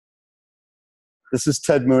This is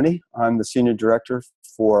Ted Mooney. I'm the Senior Director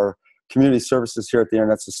for Community Services here at the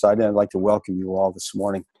Internet Society, and I'd like to welcome you all this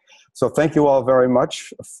morning. So thank you all very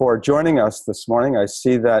much for joining us this morning. I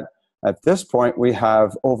see that at this point we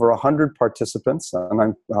have over 100 participants, and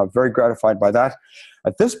I'm very gratified by that.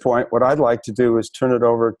 At this point, what I'd like to do is turn it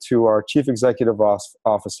over to our Chief Executive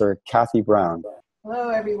Officer, Kathy Brown. Hello,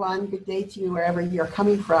 everyone. Good day to you wherever you're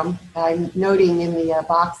coming from. I'm noting in the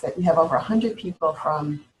box that we have over 100 people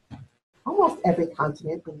from almost every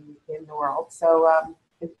continent in the world. So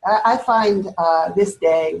I find this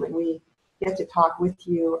day when we get to talk with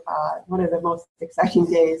you one of the most exciting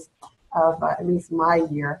days of at least my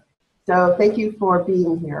year. So thank you for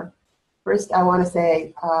being here. First, I want to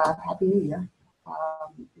say Happy New Year.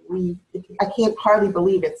 I can't hardly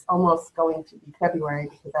believe it's almost going to be February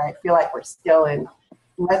because I feel like we're still in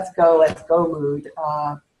let's go mood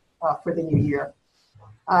for the new year.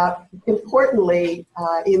 Importantly,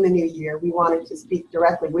 in the new year, we wanted to speak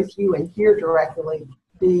directly with you and hear directly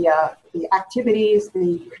the activities,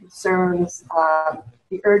 the concerns,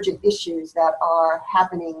 the urgent issues that are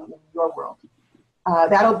happening in your world.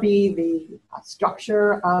 That'll be the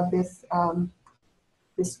structure of this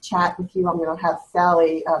this chat with you. I'm going to have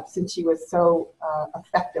Sally, since she was so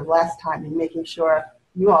effective last time in making sure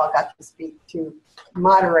you all got to speak, to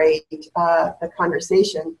moderate the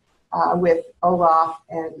conversation with Olaf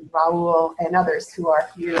and Raul and others who are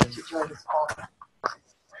here to join this call.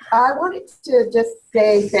 I wanted to just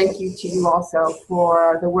say thank you to you also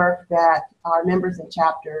for the work that our members and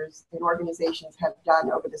chapters and organizations have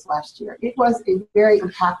done over this last year. It was a very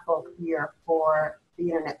impactful year for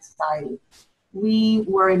the Internet Society. We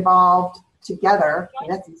were involved together,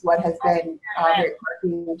 and that's what has been very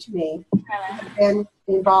heartening to me, and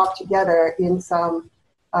involved together in some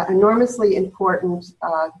enormously important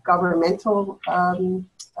governmental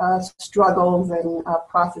struggles and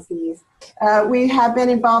processes. We have been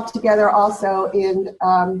involved together also in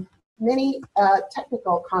many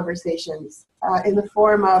technical conversations in the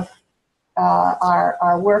form of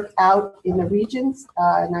our work out in the regions,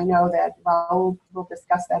 and I know that Raul will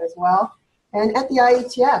discuss that as well. And at the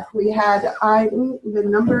IETF, we had, the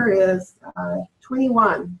number is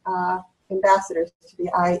 21 ambassadors to the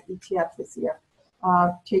IETF this year,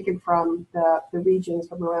 taken from the regions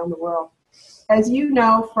from around the world. As you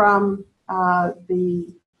know from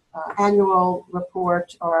the annual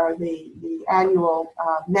report or the annual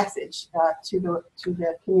message to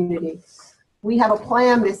the community, we have a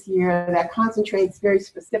plan this year that concentrates very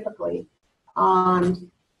specifically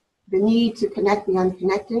on the need to connect the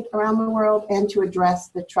unconnected around the world and to address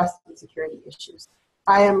the trust and security issues.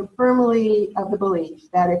 I am firmly of the belief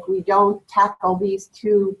that if we don't tackle these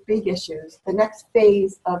two big issues, the next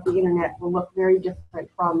phase of the Internet will look very different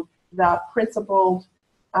from the principled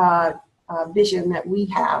vision that we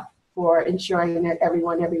have for ensuring that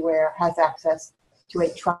everyone everywhere has access to a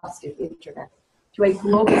trusted Internet, to a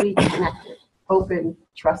globally connected, open,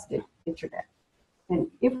 trusted Internet. And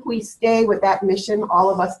if we stay with that mission, all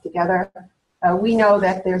of us together, we know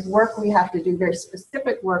that there's work we have to do, very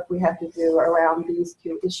specific work we have to do around these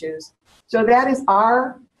two issues. So that is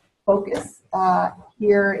our focus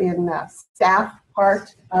here in the staff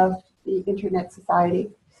part of the Internet Society.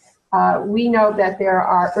 We know that there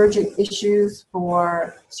are urgent issues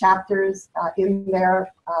for chapters in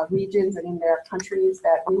their regions and in their countries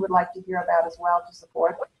that we would like to hear about as well to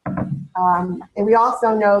support. And we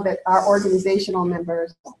also know that our organizational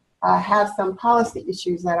members have some policy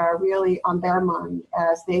issues that are really on their mind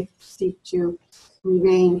as they seek to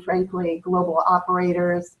remain, frankly, global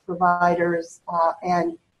operators, providers,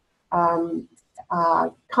 and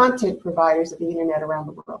content providers of the Internet around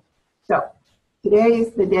the world. So today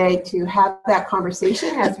is the day to have that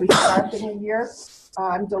conversation as we start the new year.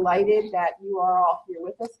 I'm delighted that you are all here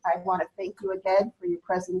with us. I want to thank you again for your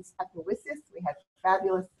presence at the WSIS. We had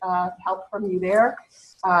fabulous help from you there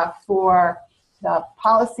for the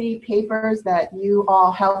policy papers that you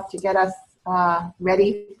all helped to get us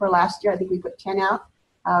ready for last year. I think we put 10 out.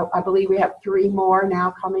 I believe we have 3 more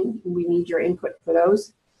now coming, and we need your input for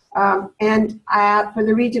those. And for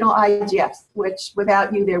the regional IGFs, which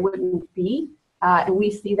without you there wouldn't be. And we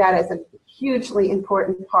see that as a hugely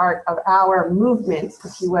important part of our movement,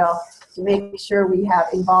 if you will, to make sure we have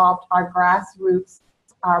involved our grassroots,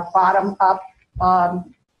 our bottom-up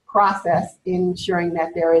process in ensuring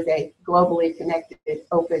that there is a globally connected,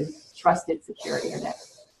 open, trusted, secure Internet.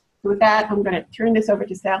 So with that, I'm going to turn this over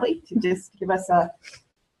to Sally to just give us a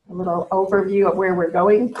little overview of where we're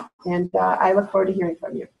going, and I look forward to hearing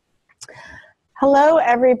from you. Hello,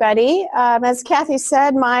 everybody. As Kathy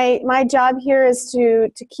said, my job here is to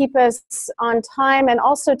keep us on time and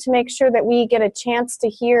also to make sure that we get a chance to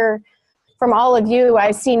hear from all of you. I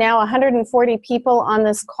see now 140 people on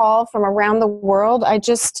this call from around the world. I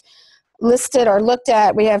just listed or looked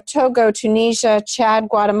at, we have Togo, Tunisia, Chad,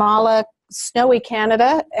 Guatemala, snowy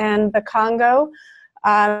Canada, and the Congo,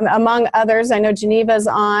 among others. I know Geneva's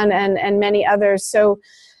on, and many others. So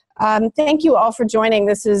thank you all for joining.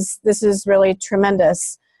 This is really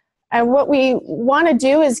tremendous. And what we want to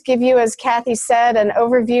do is give you, as Kathy said, an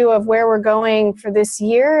overview of where we're going for this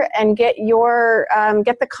year and get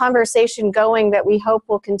the conversation going that we hope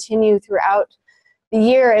will continue throughout the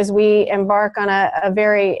year as we embark on a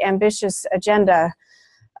very ambitious agenda.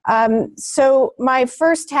 So my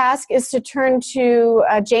first task is to turn to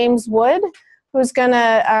James Wood, who's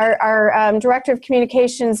our Director of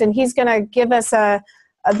Communications, and he's going to give us the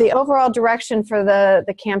overall direction for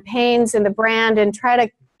the campaigns and the brand, and try to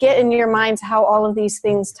get in your minds how all of these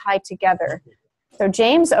things tie together. So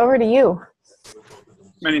James, over to you.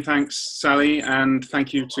 Many thanks, Sally, and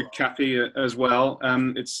thank you to Kathy as well.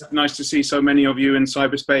 It's nice to see so many of you in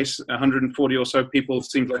cyberspace. 140 or so people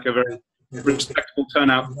seems like a very respectable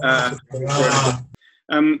turnout.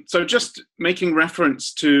 So just making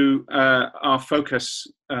reference to our focus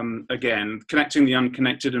again, connecting the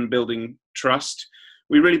unconnected and building trust.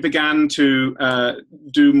 We really began to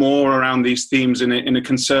do more around these themes in a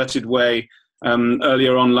concerted way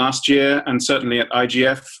earlier on last year, and certainly at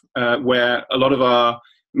IGF, where a lot of our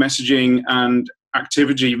messaging and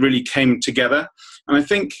activity really came together. And I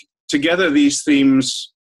think together these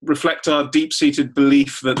themes reflect our deep-seated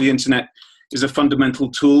belief that the internet is a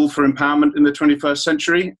fundamental tool for empowerment in the 21st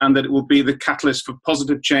century, and that it will be the catalyst for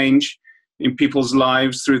positive change in people's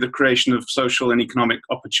lives through the creation of social and economic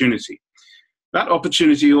opportunity. That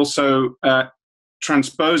opportunity also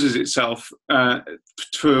transposes itself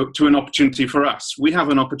to an opportunity for us. We have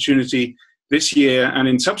an opportunity this year and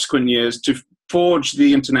in subsequent years to forge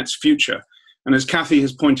the internet's future. And as Kathy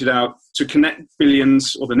has pointed out, to connect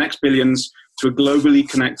billions or the next billions to a globally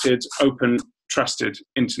connected, open, trusted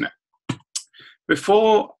internet.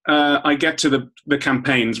 Before I get to the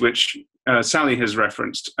campaigns, which Sally has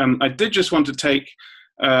referenced, I did just want to take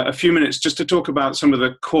a few minutes just to talk about some of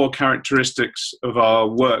the core characteristics of our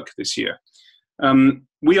work this year.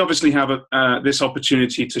 We obviously have this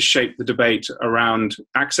opportunity to shape the debate around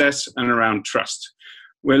access and around trust.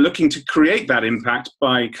 We're looking to create that impact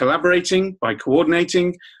by collaborating, by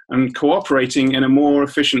coordinating, and cooperating in a more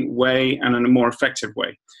efficient way and in a more effective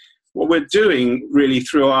way. What we're doing really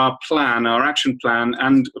through our plan, our action plan,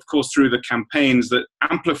 and of course through the campaigns that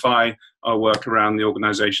amplify our work around the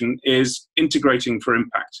organization, is integrating for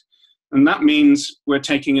impact. And that means we're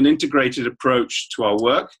taking an integrated approach to our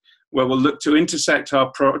work, where we'll look to intersect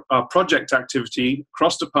our project activity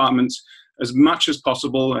across departments as much as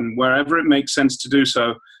possible and wherever it makes sense to do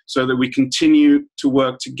so, so that we continue to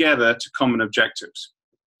work together to common objectives.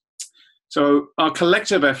 So our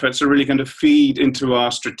collective efforts are really going to feed into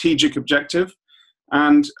our strategic objective,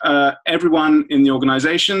 and everyone in the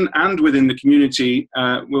organization and within the community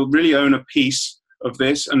will really own a piece of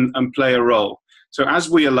this and play a role. So as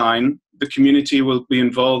we align, the community will be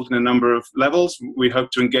involved in a number of levels. We hope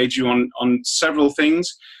to engage you on several things,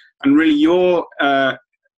 and really your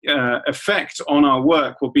effect on our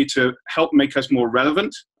work will be to help make us more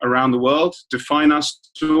relevant around the world, define our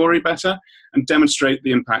story better, and demonstrate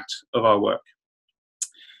the impact of our work.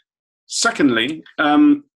 Secondly,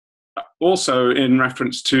 also in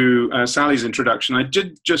reference to Sally's introduction, I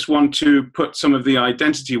did just want to put some of the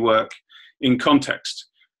identity work in context,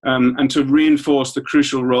 and to reinforce the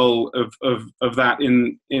crucial role of that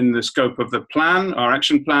in the scope of the plan, our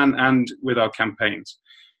action plan, and with our campaigns.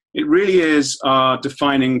 It really is our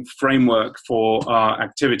defining framework for our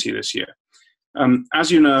activity this year.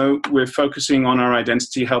 As you know, we're focusing on our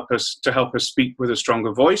identity to help us speak with a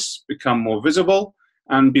stronger voice, become more visible,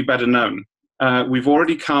 and be better known. We've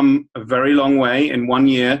already come a very long way in 1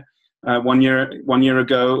 year, one year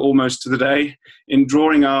ago, almost to the day, in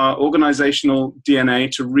drawing our organizational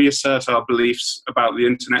DNA to reassert our beliefs about the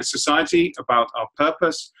internet society, about our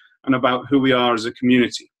purpose, and about who we are as a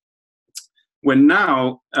community. We're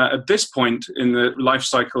now, at this point in the life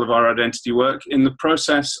cycle of our identity work, in the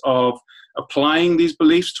process of applying these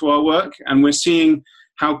beliefs to our work, and we're seeing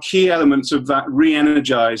how key elements of that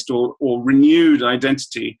re-energized or renewed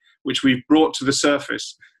identity, which we've brought to the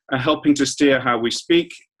surface, are helping to steer how we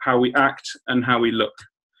speak, how we act, and how we look.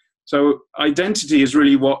 So identity is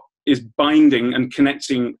really what is binding and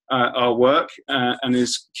connecting our work and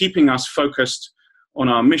is keeping us focused on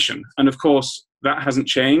our mission. And of course, that hasn't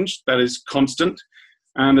changed, that is constant.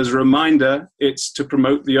 And as a reminder, it's to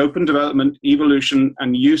promote the open development, evolution,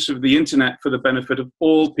 and use of the internet for the benefit of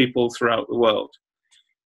all people throughout the world.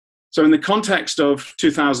 So in the context of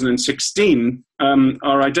 2016,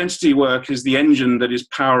 our identity work is the engine that is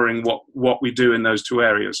powering what we do in those two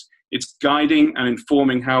areas. It's guiding and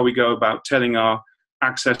informing how we go about telling our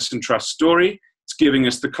access and trust story. It's giving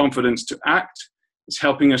us the confidence to act. It's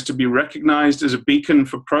helping us to be recognized as a beacon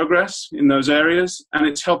for progress in those areas. And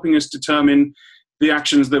it's helping us determine the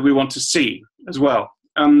actions that we want to see as well.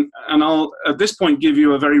 And I'll, at this point, give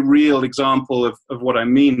you a very real example of what I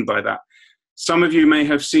mean by that. Some of you may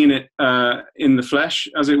have seen it in the flesh,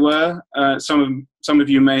 as it were. Some of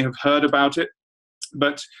you may have heard about it.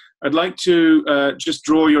 But I'd like to just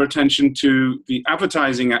draw your attention to the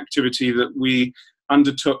advertising activity that we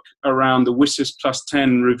undertook around the WSIS Plus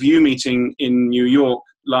 10 review meeting in New York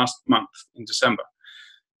last month in December.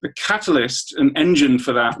 The catalyst and engine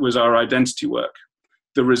for that was our identity work.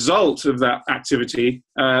 The result of that activity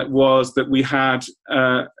was that we had,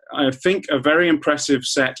 I think, a very impressive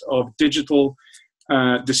set of digital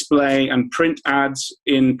display and print ads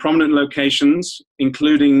in prominent locations,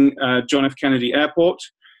 including John F. Kennedy Airport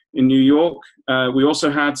in New York. We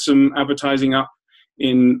also had some advertising up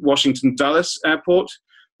in Washington Dulles Airport.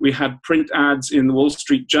 We had print ads in the Wall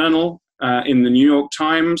Street Journal, in the New York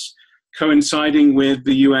Times, coinciding with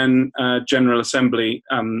the UN General Assembly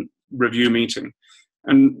review meeting.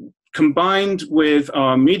 And combined with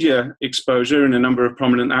our media exposure in a number of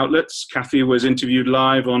prominent outlets, Kathy was interviewed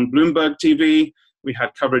live on Bloomberg TV, we had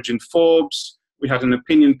coverage in Forbes, we had an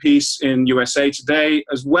opinion piece in USA Today,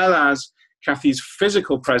 as well as Kathy's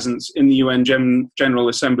physical presence in the UN General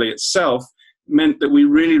Assembly itself meant that we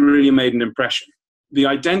really, really made an impression. The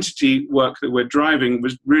identity work that we're driving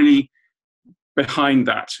was really behind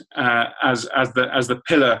that as the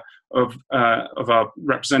pillar of our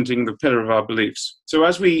representing the pillar of our beliefs. So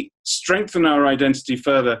as we strengthen our identity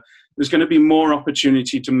further, there's going to be more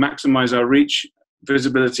opportunity to maximize our reach,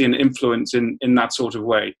 visibility, and influence in that sort of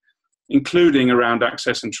way, including around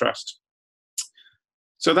access and trust.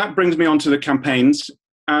 So that brings me on to the campaigns.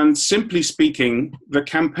 And simply speaking, the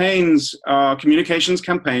campaigns are communications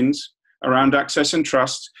campaigns around access and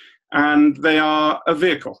trust, and they are a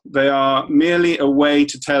vehicle. They are merely a way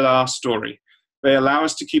to tell our story. They allow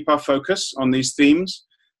us to keep our focus on these themes,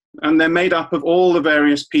 and they're made up of all the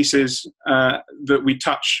various pieces that we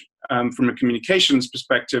touch from a communications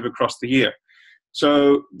perspective across the year.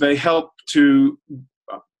 So they help to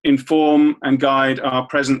inform and guide our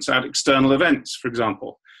presence at external events, for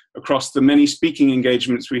example, across the many speaking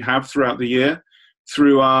engagements we have throughout the year,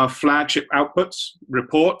 through our flagship outputs,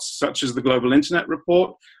 reports such as the Global Internet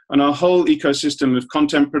Report, and our whole ecosystem of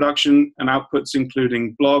content production and outputs,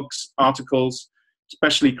 including blogs, articles,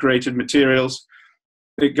 specially created materials.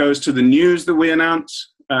 It goes to the news that we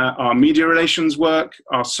announce, our media relations work,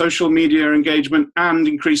 our social media engagement, and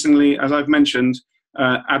increasingly, as I've mentioned,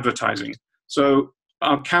 advertising. So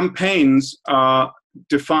our campaigns are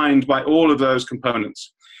defined by all of those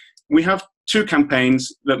components. We have two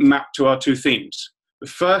campaigns that map to our two themes. The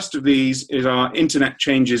first of these is our Internet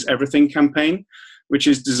Changes Everything campaign, which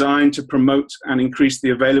is designed to promote and increase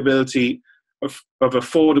the availability of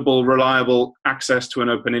affordable, reliable access to an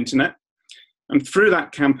open internet. And through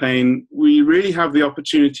that campaign, we really have the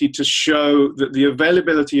opportunity to show that the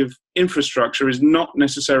availability of infrastructure is not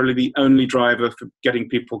necessarily the only driver for getting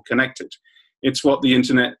people connected. It's what the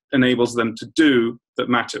internet enables them to do that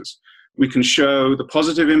matters. We can show the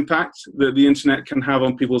positive impact that the internet can have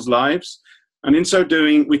on people's lives, and in so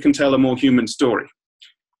doing, we can tell a more human story.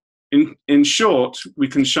 In short, we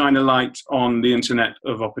can shine a light on the internet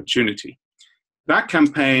of opportunity. That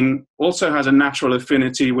campaign also has a natural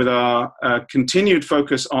affinity with our continued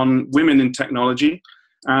focus on women in technology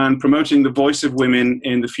and promoting the voice of women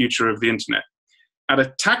in the future of the internet. At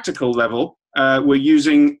a tactical level, we're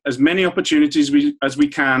using as many opportunities as we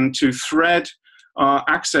can to thread our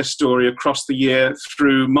access story across the year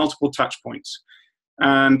through multiple touch points.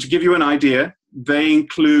 And to give you an idea, they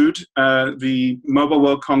include the Mobile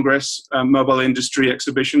World Congress Mobile Industry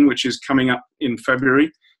Exhibition, which is coming up in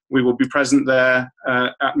February. We will be present there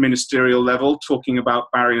at ministerial level, talking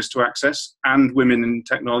about barriers to access and women in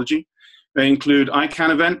technology. They include ICANN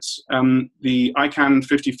events. The ICANN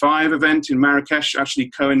 55 event in Marrakesh actually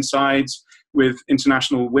coincides with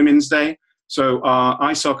International Women's Day. So our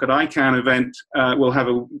ISOC at ICANN event will have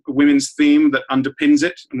a women's theme that underpins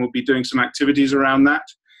it, and we'll be doing some activities around that.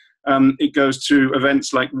 It goes to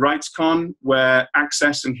events like RightsCon, where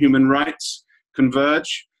access and human rights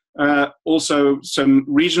converge. Also some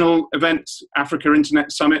regional events, Africa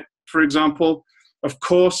Internet Summit, for example. Of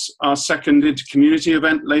course, our second inter-community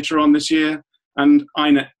event later on this year, and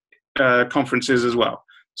INET conferences as well.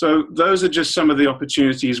 So those are just some of the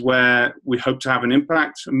opportunities where we hope to have an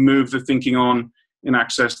impact and move the thinking on in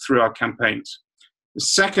access through our campaigns. The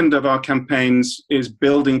second of our campaigns is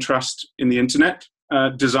building trust in the internet,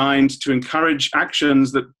 designed to encourage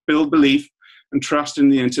actions that build belief and trust in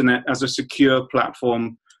the internet as a secure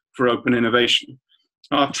platform for open innovation.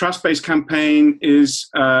 Our trust-based campaign is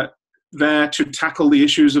there to tackle the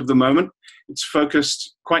issues of the moment. It's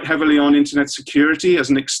focused quite heavily on internet security as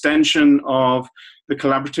an extension of the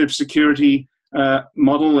collaborative security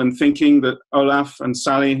model and thinking that Olaf and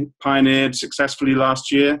Sally pioneered successfully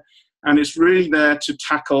last year. And it's really there to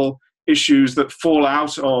tackle issues that fall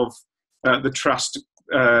out of the trust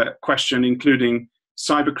question, including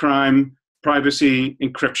cybercrime, privacy,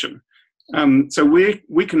 encryption. So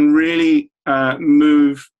we can really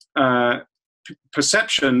move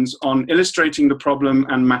perceptions on illustrating the problem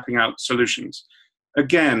and mapping out solutions.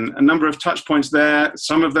 Again, a number of touch points there.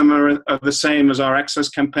 Some of them are the same as our Access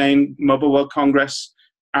campaign, Mobile World Congress,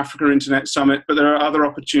 Africa Internet Summit, but there are other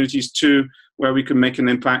opportunities too where we can make an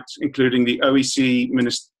impact, including the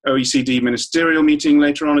OECD ministerial meeting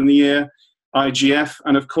later on in the year, IGF,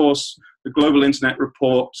 and of course, the Global Internet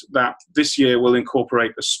Report that this year will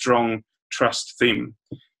incorporate a strong trust theme.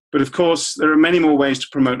 But of course, there are many more ways to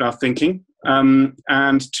promote our thinking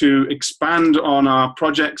and to expand on our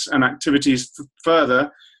projects and activities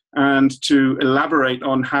further and to elaborate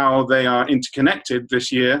on how they are interconnected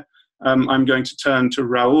this year. I'm going to turn to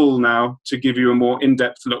Raul now to give you a more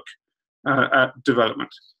in-depth look at development.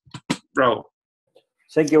 Raul.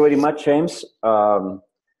 Thank you very much, James. I'm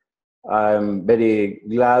very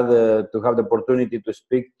glad to have the opportunity to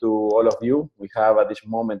speak to all of you. We have at this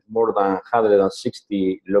moment more than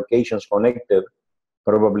 160 locations connected,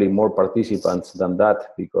 probably more participants than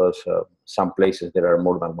that because some places there are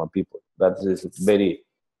more than one people. That is very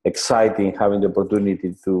exciting having the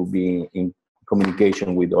opportunity to be in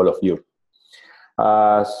communication with all of you.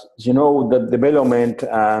 As you know, the development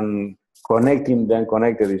and connecting the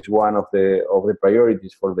unconnected is one of the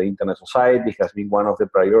priorities for the Internet Society. It has been one of the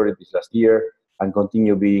priorities last year and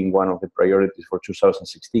continue being one of the priorities for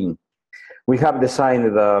 2016. We have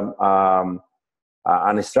designed a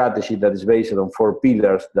strategy that is based on 4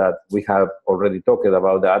 pillars that we have already talked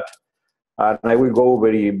about that. And I will go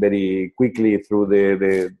very, very quickly through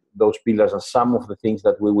those pillars and some of the things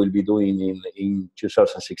that we will be doing in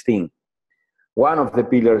 2016. One of the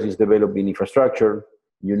pillars is developing infrastructure.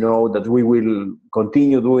 You know that we will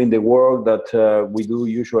continue doing the work that we do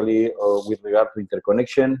usually with regard to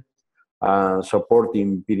interconnection,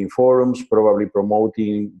 supporting peering forums, probably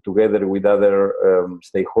promoting together with other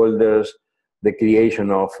stakeholders the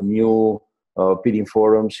creation of new peering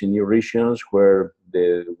forums in new regions where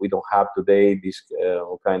we don't have today these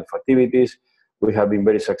kind of activities. We have been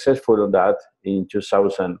very successful on that in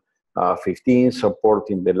 2015,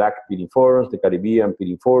 supporting the LAC peering forums, the Caribbean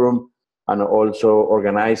peering forum, and also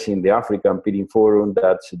organizing the African peering forum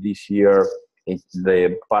that this year, in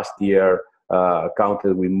the past year,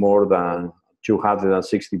 counted with more than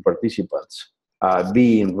 260 participants,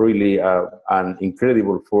 being really an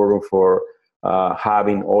incredible forum for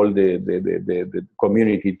having all the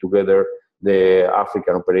community together, the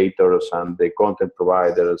African operators and the content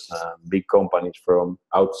providers and big companies from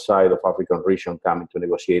outside of African region coming to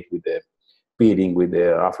negotiate with the peering with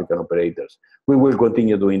the African operators. We will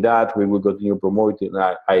continue doing that. We will continue promoting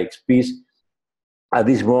IXPs. At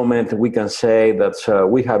this moment, we can say that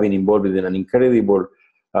we have been involved in an incredible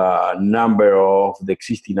number of the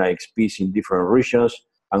existing IXPs in different regions,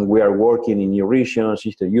 and we are working in new regions,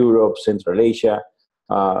 Eastern Europe, Central Asia,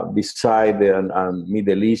 beside and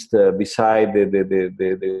Middle East, beside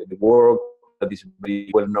the work that is very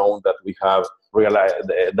well known that we have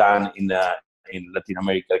done in Latin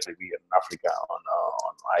America, Caribbean, Africa on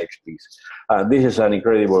IXPs. This is an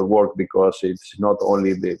incredible work because it's not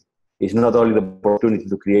only the opportunity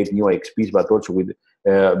to create new IXPs, but also with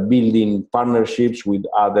building partnerships with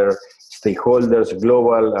other stakeholders,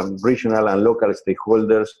 global and regional and local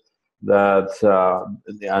stakeholders, that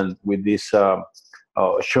and with this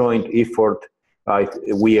joint effort,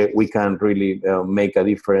 we can really make a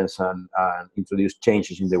difference and introduce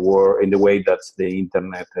changes in the world, in the way that the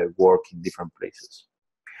internet works in different places.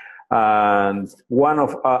 And one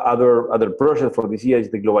of other projects for this year is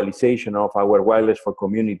the globalization of our Wireless for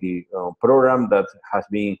Community program that has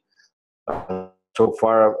been so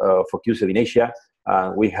far focused in Asia.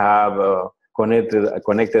 We have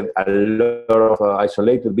connected a lot of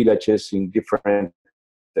isolated villages in different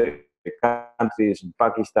countries, in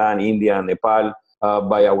Pakistan, India, and Nepal,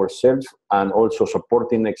 by ourselves, and also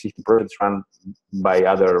supporting existing projects run by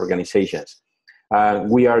other organizations.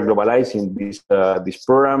 We are globalizing this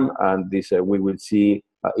program, and we will see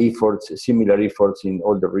similar efforts in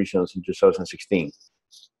all the regions in 2016.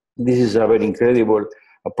 This is a very incredible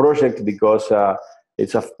project because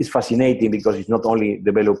it's fascinating because it's not only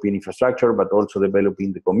developing infrastructure, but also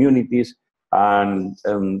developing the communities and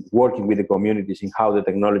working with the communities in how the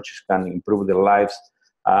technologies can improve their lives.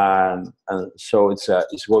 And so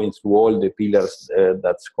it's going through all the pillars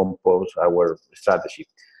that compose our strategy.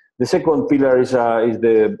 The second pillar is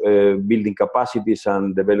the building capacities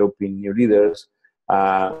and developing new leaders.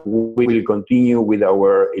 We will continue with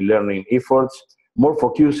our e-learning efforts, more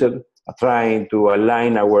focused, trying to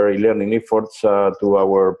align our e-learning efforts to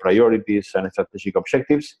our priorities and strategic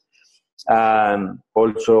objectives. And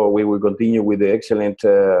also we will continue with the excellent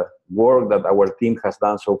work that our team has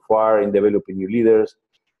done so far in developing new leaders,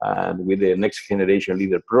 and with the Next Generation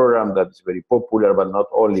Leader program that is very popular, but not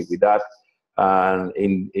only with that. And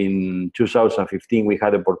in 2015, we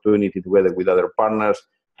had the opportunity together with other partners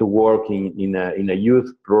to work in a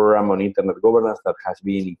youth program on internet governance that has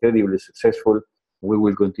been incredibly successful. We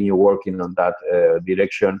will continue working on that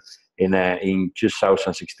direction in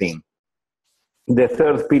 2016. The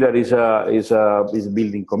third pillar is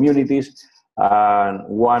building communities, and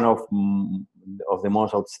one of the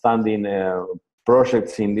most outstanding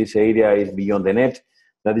projects in this area is Beyond the Net.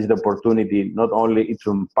 That is the opportunity not only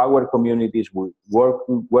to empower communities,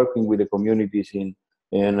 working with the communities in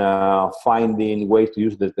finding ways to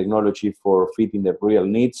use the technology for fitting the real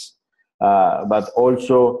needs, but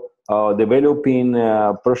also developing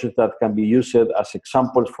projects that can be used as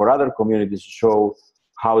examples for other communities to show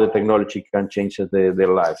how the technology can change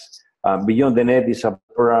their lives. Beyond the Net is a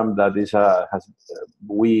program that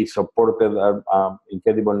we supported an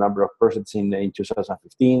incredible number of projects in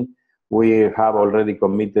 2015. We have already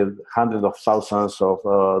committed hundreds of thousands of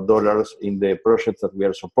dollars in the projects that we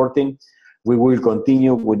are supporting. We will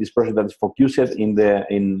continue with this project that is focused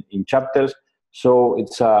in chapters. So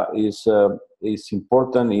it's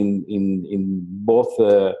important in both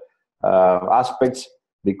aspects,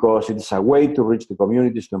 because it's a way to reach the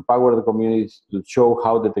communities, to empower the communities, to show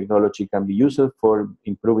how the technology can be used for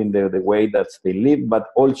improving the way that they live, but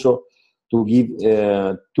also to give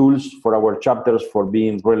tools for our chapters for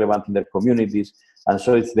being relevant in their communities. And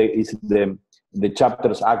so the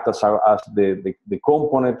chapters act as the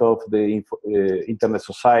component of the internet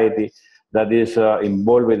society that is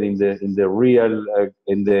involved in the real,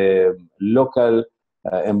 in the local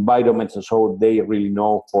environments, and so they really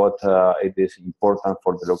know what it is important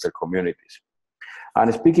for the local communities.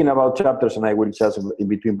 And speaking about chapters, and I will just in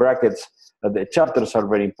between brackets, the chapters are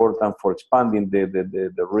very important for expanding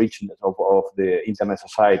the richness of the internet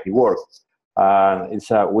society work.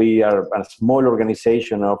 We are a small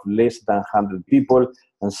organization of less than 100 people,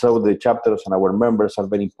 and so the chapters and our members are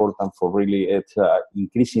very important for really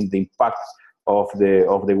increasing the impact of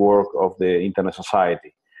the work of the internet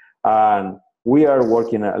society. And we are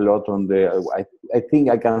working a lot on I think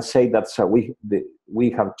I can say that we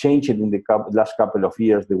have changed in the last couple of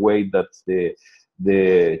years the way that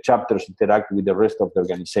the chapters interact with the rest of the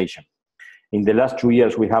organization. In the last 2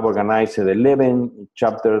 years, we have organized 11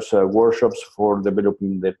 chapters workshops for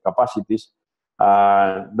developing their capacities.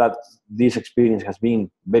 That this experience has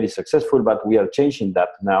been very successful, but we are changing that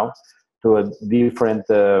now to different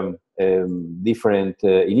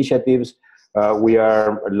initiatives. We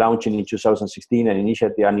are launching in 2016 an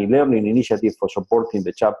e-learning initiative for supporting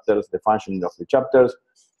the chapters, the functioning of the chapters.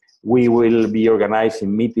 We will be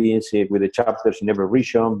organizing meetings with the chapters in every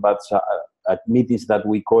region, but at meetings that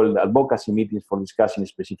we call advocacy meetings for discussing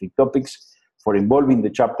specific topics, for involving the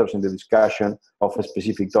chapters in the discussion of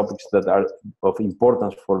specific topics that are of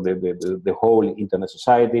importance for the whole internet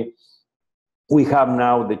society. We have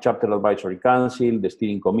now the Chapter Advisory Council, the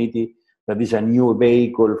Steering Committee, that is a new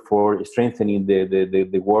vehicle for strengthening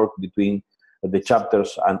the work between the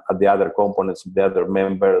chapters and the other components, the other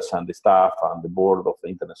members and the staff and the board of the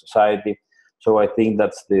Internet Society. So I think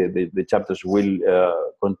that the chapters will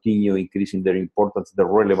continue increasing their importance, their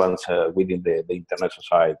relevance within the Internet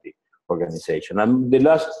Society organization. And the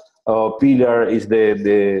last pillar is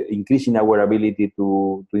the increasing our ability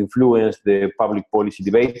to influence the public policy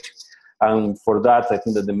debate. And for that, I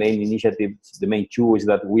think that the main initiative, the main two, is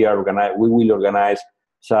that we will organize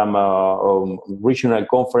some regional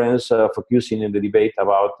conference focusing in the debate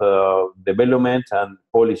about development and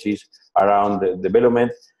policies around the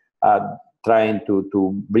development, trying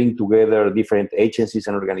to bring together different agencies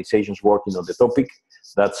and organizations working on the topic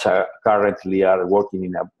that currently are working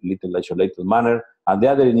in a little isolated manner. And the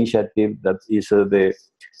other initiative that is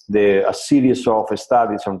a series of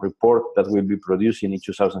studies and reports that we'll be producing in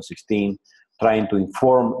 2016, trying to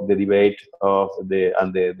inform the debate of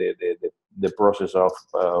the process of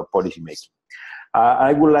policy making.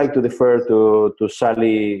 I would like to defer to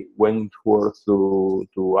Sally Wentworth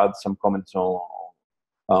to add some comments on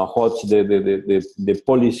what's the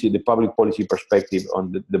policy, the public policy perspective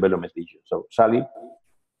on the development issue. So, Sally,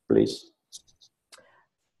 please.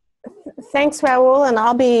 Thanks, Raul, and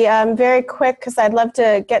I'll be very quick because I'd love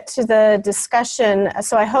to get to the discussion.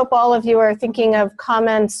 So I hope all of you are thinking of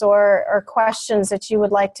comments or questions that you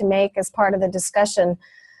would like to make as part of the discussion.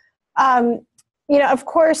 You know, of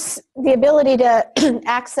course, the ability to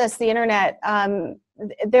access the internet,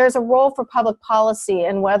 there's a role for public policy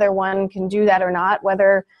in whether one can do that or not,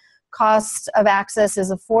 whether cost of access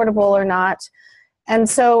is affordable or not. And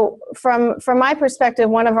so from my perspective,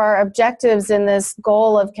 one of our objectives in this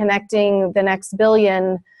goal of connecting the next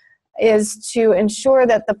billion is to ensure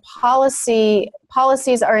that the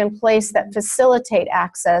policies are in place that facilitate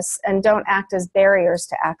access and don't act as barriers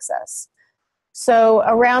to access. So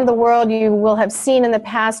around the world, you will have seen in the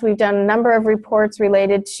past, we've done a number of reports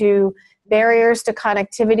related to barriers to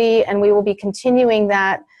connectivity, and we will be continuing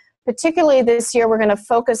that. Particularly this year, we're going to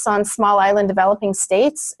focus on small island developing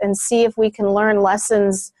states and see if we can learn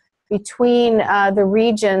lessons between the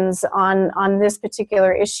regions on this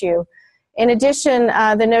particular issue. In addition,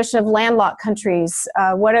 the notion of landlocked countries,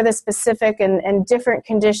 what are the specific and different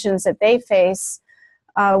conditions that they face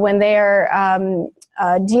when they are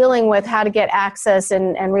dealing with how to get access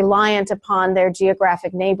and reliant upon their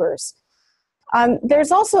geographic neighbors.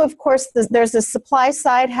 There's also, of course, there's the supply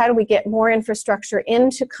side. How do we get more infrastructure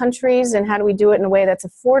into countries, and how do we do it in a way that's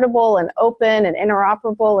affordable and open and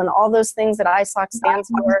interoperable and all those things that ISOC stands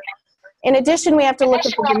for? In addition, we have to look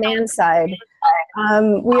at the demand side.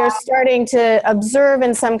 We are starting to observe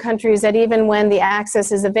in some countries that even when the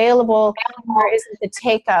access is available, there isn't the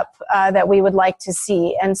take-up that we would like to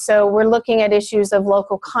see. And so we're looking at issues of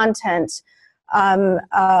local content.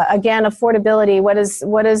 Again, affordability, what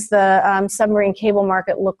does the submarine cable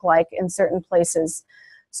market look like in certain places?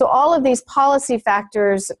 So all of these policy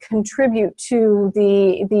factors contribute to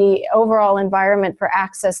the overall environment for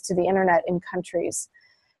access to the internet in countries.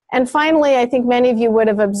 And finally, I think many of you would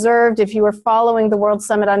have observed, if you were following the World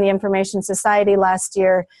Summit on the Information Society last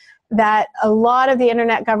year, that a lot of the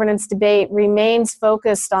internet governance debate remains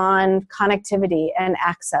focused on connectivity and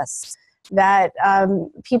access. That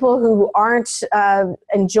people who aren't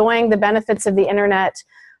enjoying the benefits of the internet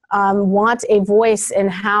want a voice in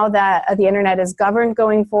how the internet is governed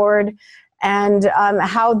going forward and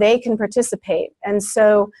how they can participate. And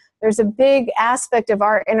so there's a big aspect of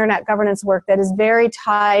our internet governance work that is very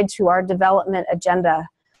tied to our development agenda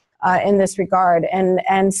in this regard.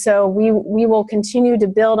 And so we will continue to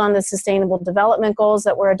build on the Sustainable Development Goals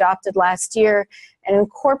that were adopted last year and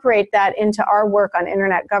incorporate that into our work on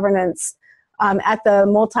internet governance at the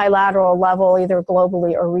multilateral level, either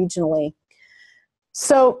globally or regionally.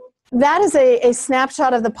 So that is a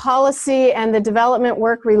snapshot of the policy and the development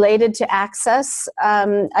work related to access.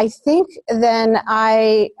 I think then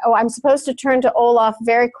I'm supposed to turn to Olaf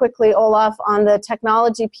very quickly, Olaf, on the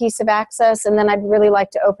technology piece of access, and then I'd really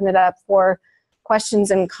like to open it up for questions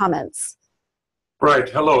and comments. Right,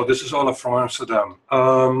 hello, this is Olaf from Amsterdam.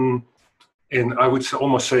 In, I would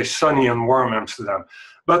almost say, sunny and warm Amsterdam.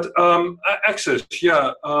 But access,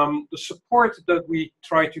 yeah, the support that we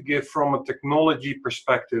try to give from a technology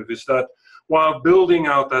perspective is that while building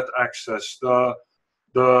out that access, the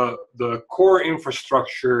core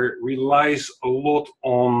infrastructure relies a lot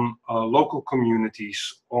on local communities,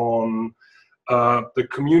 on the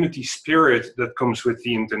community spirit that comes with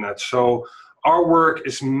the internet. So our work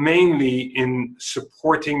is mainly in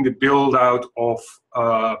supporting the build out of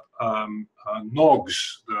NOGs,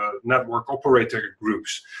 the network operator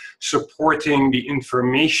groups, supporting the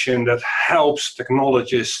information that helps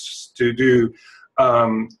technologists to do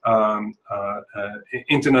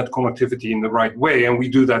internet connectivity in the right way. And we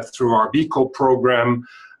do that through our Bekele program,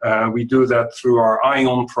 we do that through our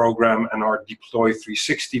ION program and our Deploy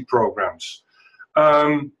 360 programs.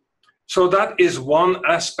 So that is one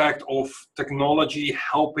aspect of technology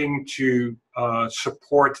helping to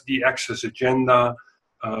support the access agenda,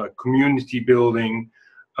 community building.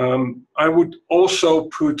 I would also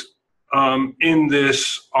put in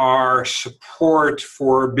this our support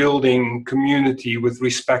for building community with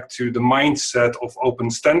respect to the mindset of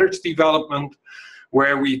open standards development,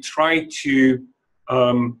 where we try to,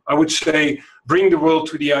 I would say, bring the world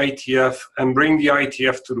to the IETF and bring the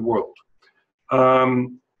IETF to the world.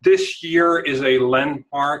 This year is a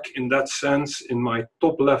landmark in that sense. In my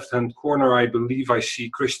top left-hand corner, I believe I see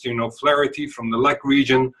Christian O'Flaherty from the LAC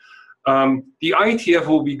region. The IETF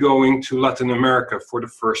will be going to Latin America for the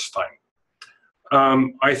first time.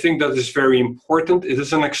 I think that is very important. It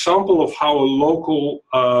is an example of how a local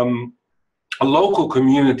a local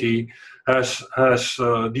community has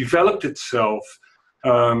developed itself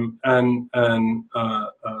and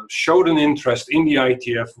showed an interest in the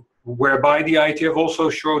ITF, whereby the ITF also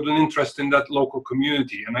showed an interest in that local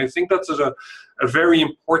community. And I think that's a very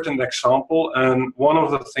important example. And one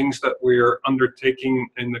of the things that we're undertaking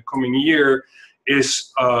in the coming year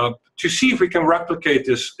is to see if we can replicate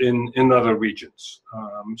this in other regions,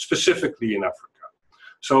 specifically in Africa.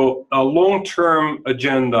 So a long-term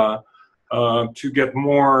agenda to get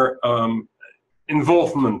more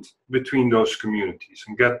involvement between those communities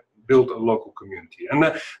and build a local community. And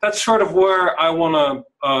that's sort of where I want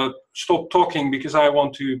to stop talking, because I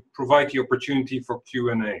want to provide the opportunity for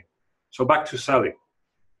Q&A. So back to Sally.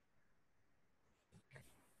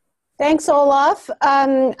 Thanks, Olaf.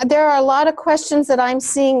 There are a lot of questions that I'm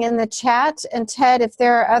seeing in the chat. And Ted, if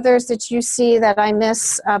there are others that you see that I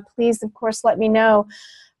miss, please, of course, let me know.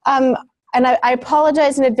 And I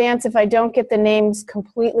apologize in advance if I don't get the names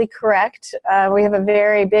completely correct. We have a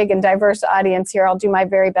very big and diverse audience here. I'll do my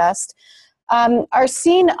very best.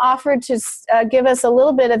 Arsene offered to give us a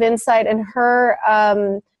little bit of insight in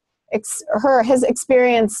his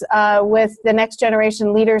experience with the Next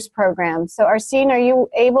Generation Leaders Program. So Arsene, are you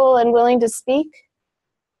able and willing to speak?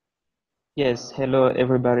 Yes, hello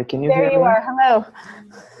everybody. Can you hear me? There you are, hello.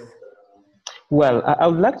 Well, I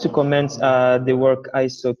would like to comment the work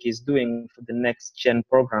ISOC is doing for the Next Gen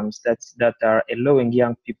programs that are allowing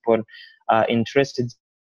young people interested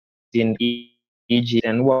in EG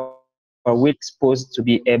and were exposed to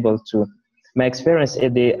be able to. My experience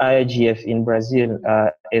at the IIGF in Brazil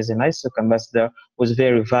as an ISOC ambassador was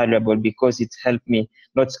very valuable, because it helped me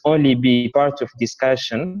not only be part of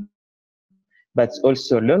discussion, but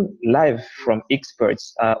also learn live from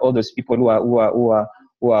experts, all those people who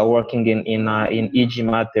are working in EG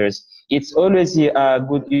matters. It's always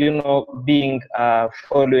good, being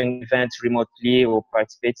following events remotely or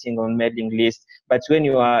participating on mailing lists. But when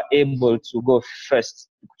you are able to go first,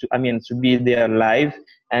 to be there live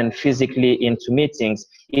and physically into meetings,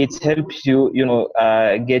 it helps you,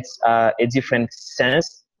 get a different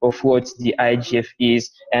sense of what the IGF is,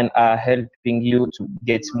 and helping you to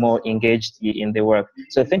get more engaged in the work.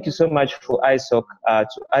 So thank you so much for ISOC,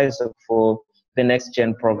 for the Next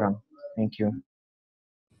Gen program. Thank you.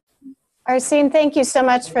 Arsene, thank you so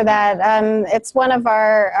much for that. It's one of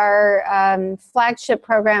our flagship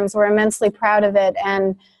programs. We're immensely proud of it,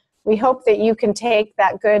 and we hope that you can take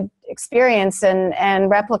that good experience and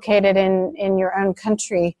replicate it in your own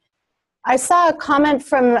country. I saw a comment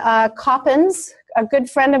from Coppens, a good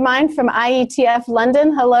friend of mine from IETF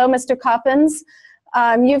London. Hello, Mr. Coppens.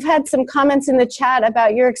 You've had some comments in the chat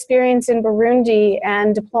about your experience in Burundi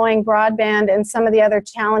and deploying broadband and some of the other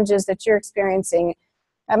challenges that you're experiencing.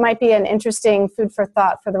 That might be an interesting food for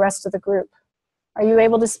thought for the rest of the group. Are you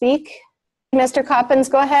able to speak? Mr. Coppens,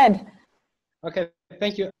 go ahead. Okay,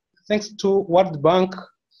 thank you. Thanks to World Bank,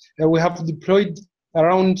 we have deployed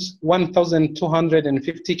around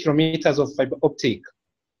 1,250 kilometers of fiber optic.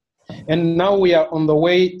 And now we are on the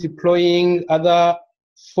way deploying other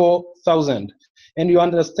 4,000. And you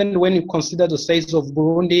understand, when you consider the size of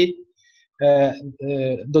Burundi,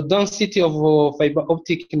 the density of fiber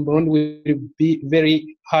optic in Burundi will be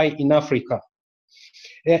very high in Africa.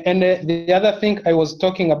 And the other thing I was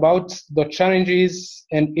talking about, the challenges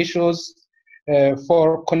and issues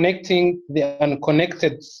for connecting the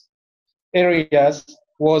unconnected areas,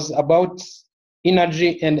 was about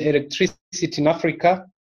energy and electricity in Africa.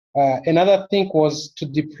 Another thing was to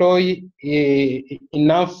deploy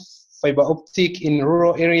enough fiber optic in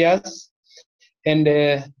rural areas, and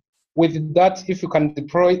with that, if you can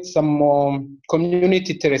deploy some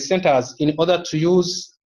community telecenters in order to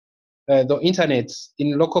use the internet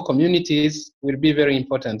in local communities, will be very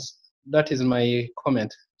important. That is my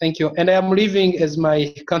comment. Thank you. And I am leaving, as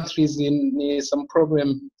my country is in some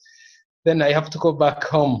problem. Then I have to go back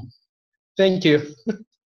home. Thank you.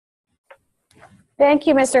 Thank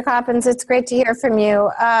you, Mr. Coppens. It's great to hear from you.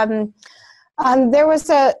 There was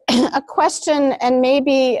a question, and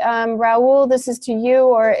maybe Raul, this is to you,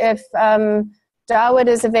 or if Dawit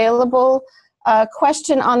is available, a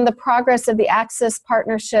question on the progress of the Access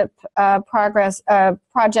Partnership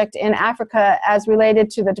project in Africa as related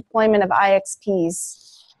to the deployment of IXPs.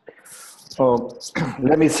 So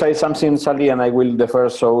let me say something, Sally, and I will defer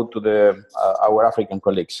so to our African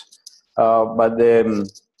colleagues. But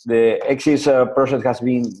the Axis project has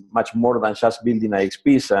been much more than just building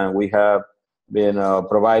IXPs, and we have been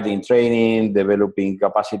providing training, developing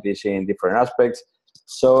capacities in different aspects.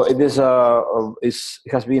 So it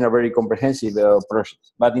has been a very comprehensive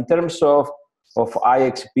project. But in terms of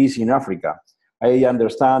IXPs in Africa, I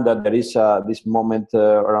understand that there is this moment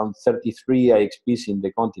around 33 IXPs in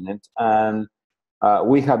the continent, and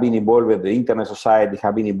we have been involved with the Internet Society,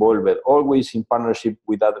 have been involved with, always in partnership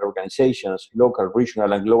with other organizations, local,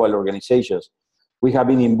 regional, and global organizations. We have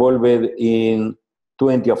been involved in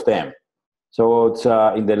 20 of them. So it's,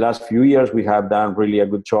 in the last few years, we have done really a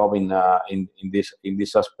good job in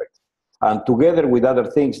this aspect. And together with other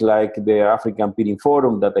things like the African Peering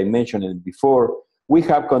Forum that I mentioned before, we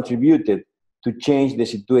have contributed to change the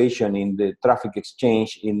situation in the traffic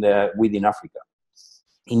exchange within Africa.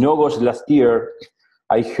 In August last year,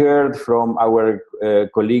 I heard from our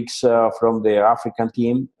colleagues from the African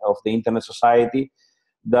team of the Internet Society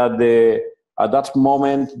that at that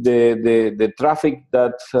moment, the traffic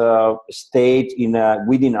that stayed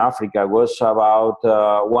within Africa was about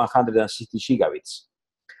 160 gigabits.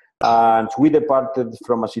 And we departed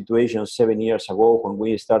from a situation 7 years ago when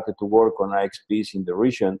we started to work on IXPs in the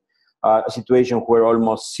region, a situation where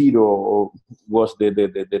almost zero was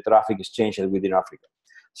the traffic exchange within Africa.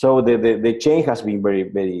 So the change has been very,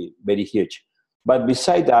 very, very huge. But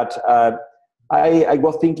beside that, I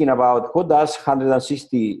was thinking about what does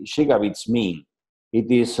 160 gigabits mean?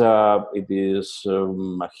 It is a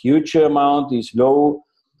huge amount, it's low.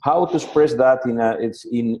 How to express that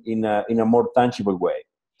in a more tangible way?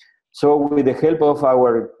 So with the help of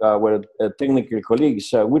our technical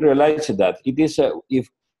colleagues, we realized that it is, if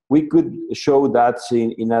we could show that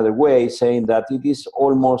in another way, saying that it is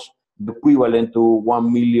almost equivalent to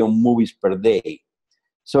 1 million movies per day.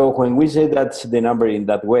 So when we say that's the number in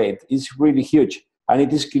that way, it's really huge. And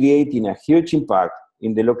it is creating a huge impact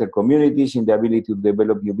in the local communities, in the ability to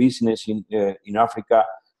develop new business in Africa,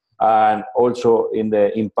 and also in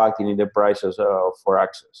the impact in the prices for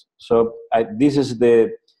access. So this is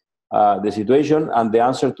the situation, and the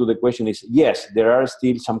answer to the question is yes, there are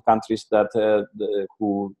still some countries that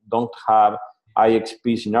who don't have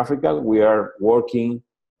IXPs in Africa. We are working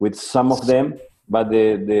with some of them, but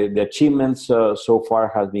the achievements so far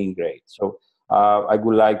has been great. So I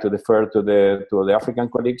would like to defer to the African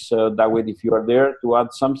colleagues. Dawit, if you are there, to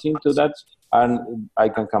add something to that, and I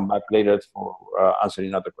can come back later for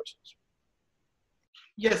answering other questions.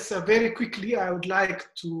 Yes, very quickly, I would like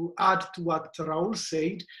to add to what Raul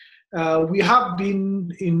said. We have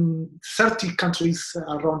been in 30 countries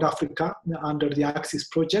around Africa under the Axis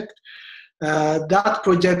project. That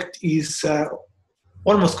project is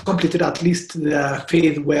almost completed, at least the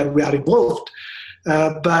phase where we are involved.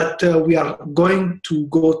 But we are going to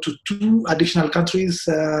go to 2 additional countries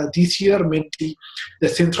this year, mainly the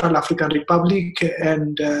Central African Republic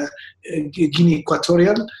and Guinea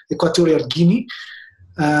Equatorial Guinea.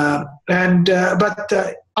 But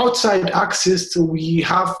outside Axis, we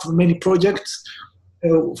have many projects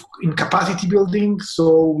in capacity building.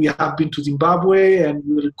 So we have been to Zimbabwe, and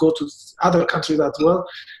we will go to other countries as well.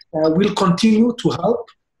 We'll continue to help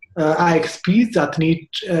IXPs that need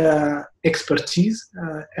expertise,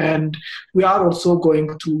 and we are also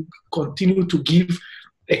going to continue to give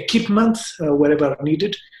equipment wherever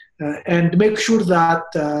needed, and make sure that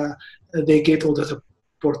they get all the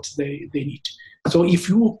support they need. So if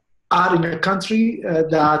you are in a country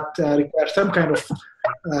that requires some kind of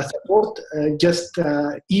support, just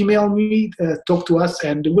email me, talk to us,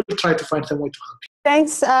 and we'll try to find some way to help you.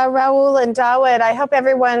 Thanks, Raul and Dawit. I hope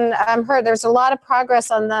everyone heard there's a lot of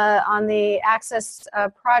progress on the Access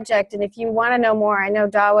project, and if you want to know more, I know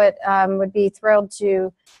Dawit would be thrilled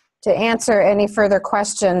to answer any further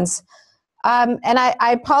questions. And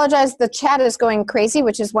I apologize, the chat is going crazy,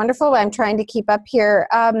 which is wonderful. I'm trying to keep up here.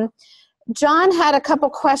 John had a couple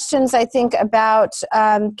questions, I think, about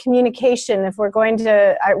communication. If we're going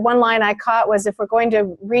to, one line I caught was, if we're going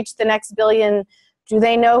to reach the next billion, do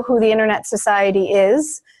they know who the Internet Society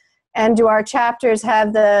is? And do our chapters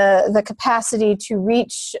have the capacity to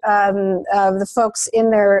reach the folks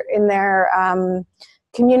in their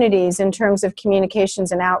communities in terms of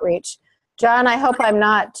communications and outreach? John, I hope I'm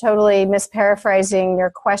not totally misparaphrasing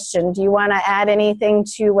your question. Do you want to add anything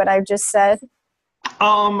to what I've just said?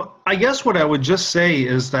 I guess what I would just say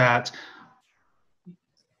is that,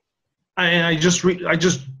 I just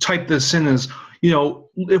typed this in as,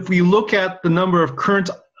 if we look at the number of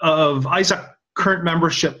ISOC current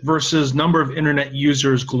membership versus number of internet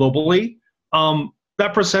users globally,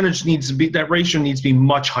 that percentage needs to be, that ratio needs to be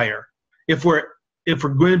much higher. If we're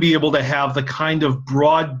going to be able to have the kind of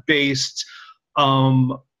broad-based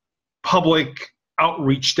public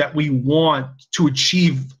outreach that we want to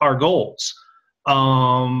achieve our goals.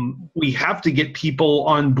 We have to get people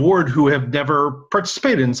on board who have never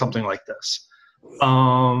participated in something like this.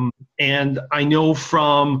 And I know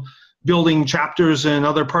from building chapters in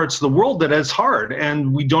other parts of the world that is hard,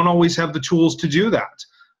 and we don't always have the tools to do that.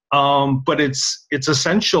 But it's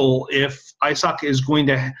essential if ISOC is going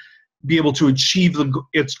to be able to achieve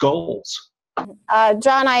its goals.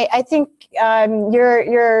 John, I think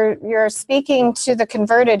you're speaking to the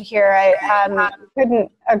converted here. I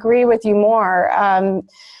couldn't agree with you more.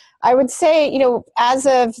 I would say, you know, as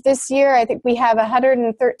of this year, I think we have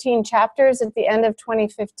 113 chapters at the end of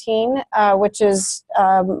 2015, which is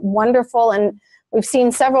wonderful. And we've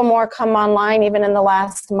seen several more come online even in the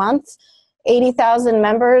last month. 80,000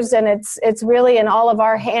 members, and it's really in all of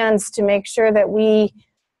our hands to make sure that we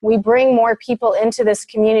bring more people into this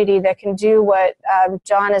community that can do what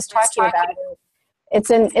John is talking about. It's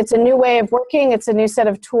a new way of working. It's a new set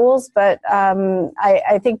of tools, but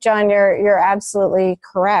I think, John, you're absolutely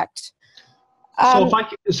correct. So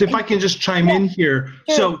if I can just chime in here.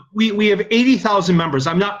 Sure. So we have 80,000 members.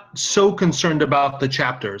 I'm not so concerned about the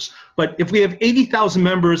chapters, but if we have 80,000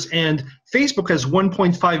 members and Facebook has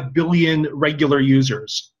 1.5 billion regular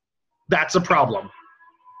users, that's a problem.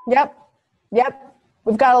 Yep.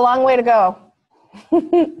 We've got a long way to go.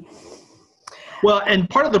 Well, and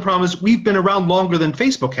part of the problem is we've been around longer than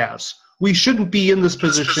Facebook has. We shouldn't be in this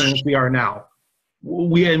position as we are now.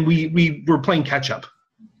 We're playing catch up.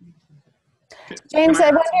 James, I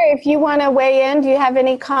wonder if you want to weigh in. Do you have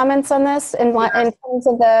any comments on this in terms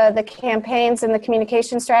of the campaigns and the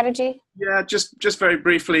communication strategy? Yeah, just very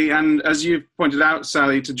briefly. And as you pointed out,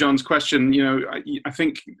 Sally, to John's question, you know, I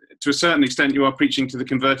think to a certain extent you are preaching to the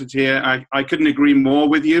converted here. I couldn't agree more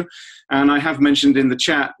with you. And I have mentioned in the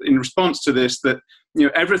chat in response to this that, you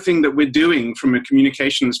know, everything that we're doing from a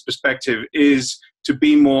communications perspective is to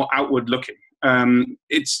be more outward looking.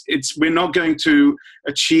 We're not going to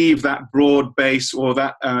achieve that broad base or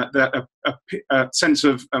that sense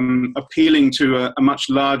of appealing to a much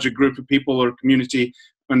larger group of people or a community,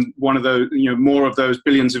 and one of those, you know, more of those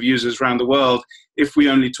billions of users around the world, if we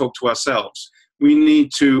only talk to ourselves. We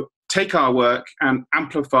need to take our work and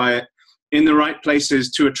amplify it in the right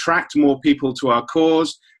places to attract more people to our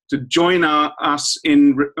cause, to join us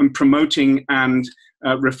in promoting and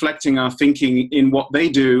reflecting our thinking in what they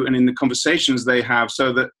do and in the conversations they have,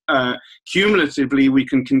 so that cumulatively we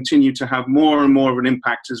can continue to have more and more of an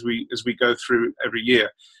impact as we go through every year.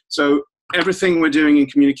 So everything we're doing in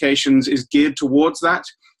communications is geared towards that.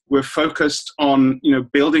 We're focused on, you know,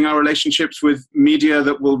 building our relationships with media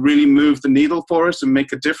that will really move the needle for us and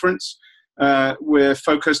make a difference. We're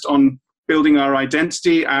focused on building our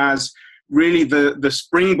identity as really the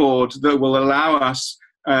springboard that will allow us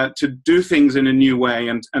to do things in a new way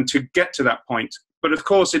and to get to that point. But of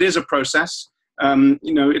course, it is a process. You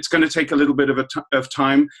know, it's going to take a little bit of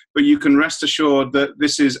time, but you can rest assured that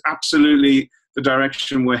this is absolutely the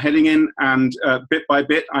direction we're heading in, and bit by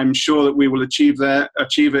bit, I'm sure that we will achieve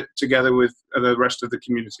it together with the rest of the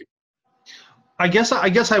community. I guess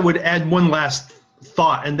I would add one last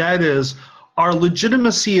thought, and that is our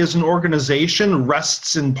legitimacy as an organization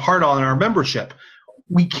rests in part on our membership.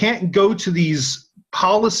 We can't go to these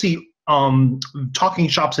policy talking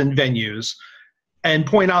shops and venues and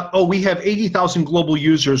point out, oh, we have 80,000 global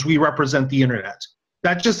users, we represent the internet.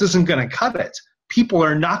 That just isn't going to cut it. People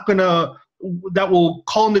are not going to, that will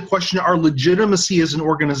call into question our legitimacy as an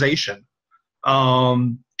organization.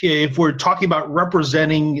 If we're talking about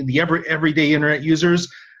representing the everyday internet users,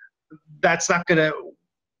 that's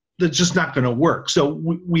just not going to work. So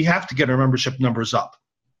we have to get our membership numbers up.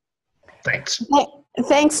 Thanks.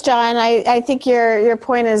 Thanks, John. I think your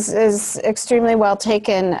point is extremely well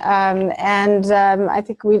taken, and I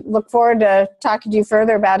think we look forward to talking to you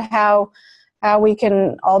further about how we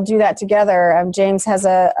can all do that together. James has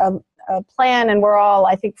a plan, and we're all,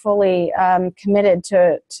 I think, fully committed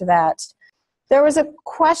to that. There was a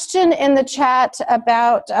question in the chat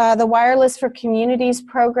about the Wireless for Communities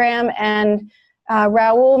program, and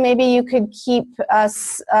Raul, maybe you could keep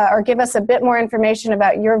us or give us a bit more information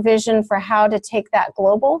about your vision for how to take that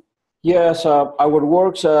global. Yes, our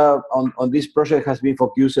work on this project has been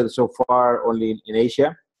focused so far only in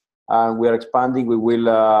Asia. We are expanding. We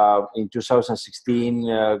will, in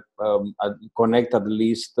 2016, connect at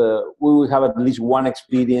least, we will have at least one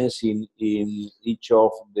experience in each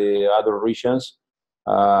of the other regions.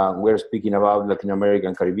 We're speaking about Latin America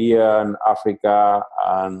and Caribbean, Africa,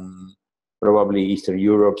 and probably Eastern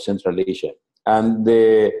Europe, Central Asia. And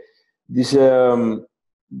this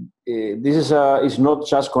is not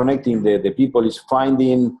just connecting the people, it's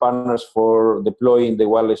finding partners for deploying the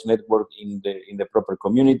wireless network in the proper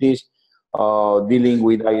communities, dealing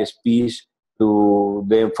with ISPs for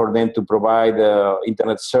them to provide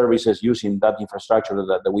internet services using that infrastructure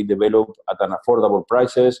that we develop at an affordable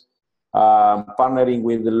prices, partnering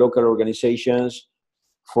with the local organizations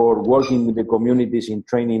for working with the communities in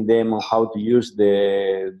training them on how to use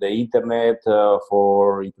the internet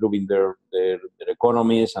for improving their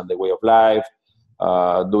economies and the way of life,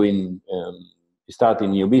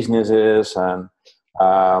 starting new businesses and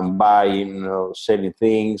buying, selling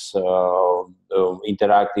things,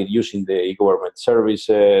 interacting, using the e-government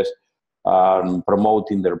services,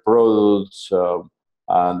 promoting their products,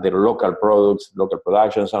 their local products, local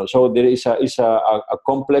productions. So there is a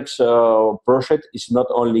complex project. It's not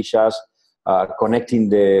only just connecting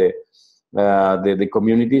the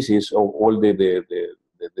communities, it's all the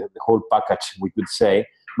whole package, we could say,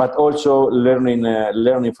 but also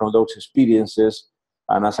learning from those experiences.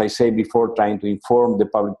 And as I said before, trying to inform the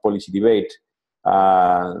public policy debate.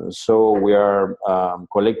 So we are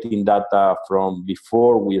collecting data from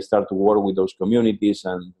before we start to work with those communities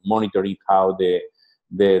and monitoring how the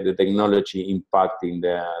technology impacting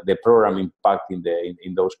the program impacting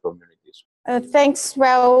in those communities. Thanks,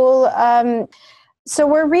 Raul. So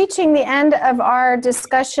we're reaching the end of our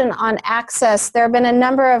discussion on access. There have been a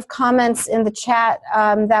number of comments in the chat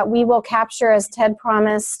that we will capture as Ted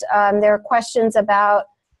promised. There are questions about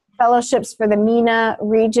fellowships for the MENA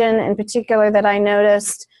region in particular that I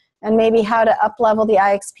noticed, and maybe how to up-level the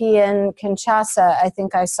IXP in Kinshasa, I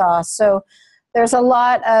think I saw. So there's a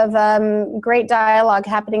lot of great dialogue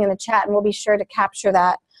happening in the chat, and we'll be sure to capture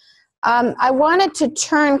that. I wanted to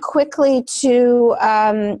turn quickly to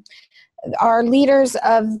our leaders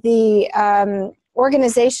of the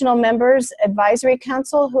organizational members advisory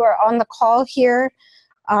council who are on the call here,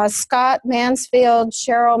 Scott Mansfield,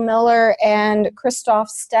 Cheryl Miller, and Christoph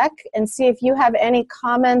Steck, and see if you have any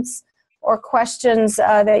comments or questions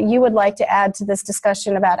that you would like to add to this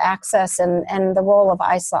discussion about access and the role of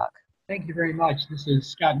ISOC. Thank you very much. This is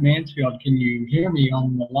Scott Mansfield. Can you hear me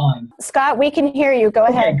on the line? Scott, we can hear you. Go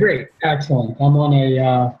ahead. Okay, great. Excellent. I'm on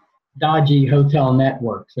a dodgy hotel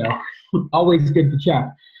network, so always good to check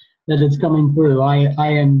that it's coming through.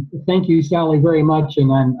 Thank you, Sally, very much,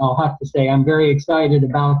 and I'll have to say I'm very excited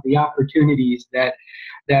about the opportunities that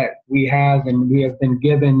we have and we have been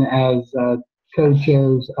given as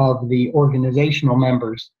co-chairs of the organizational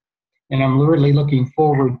members. And I'm really looking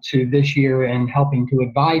forward to this year and helping to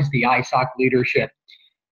advise the ISOC leadership.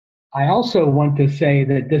 I also want to say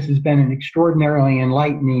that this has been an extraordinarily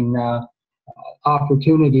enlightening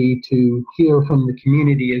opportunity to hear from the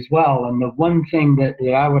community as well. And the one thing that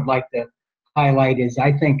I would like to highlight is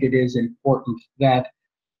I think it is important that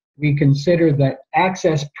we consider that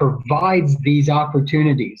access provides these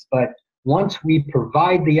opportunities, but once we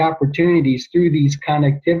provide the opportunities through these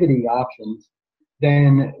connectivity options,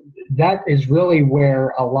 then that is really where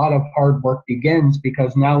a lot of hard work begins,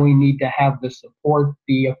 because now we need to have the support,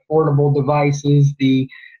 the affordable devices, the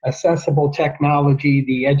accessible technology,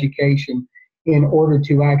 the education, in order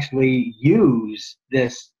to actually use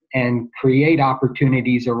this and create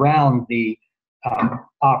opportunities around the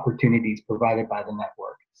opportunities provided by the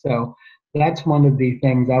network. So that's one of the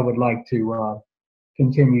things I would like to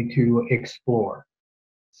continue to explore.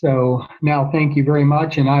 So now, thank you very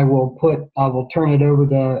much, and I will turn it over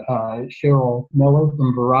to Cheryl Miller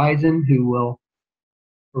from Verizon, who will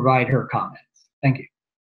provide her comments. Thank you.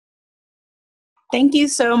 Thank you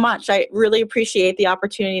so much. I really appreciate the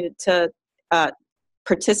opportunity to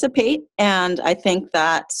participate, and I think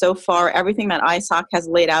that so far everything that ISOC has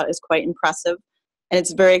laid out is quite impressive, and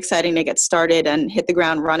it's very exciting to get started and hit the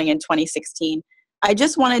ground running in 2016. I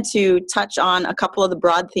just wanted to touch on a couple of the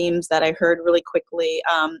broad themes that I heard really quickly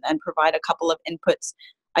and provide a couple of inputs.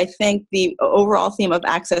 I think the overall theme of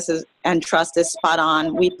access and trust is spot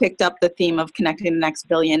on. We picked up the theme of connecting the next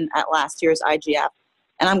billion at last year's IGF,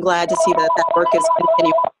 and I'm glad to see that that work is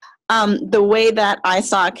continuing. The way that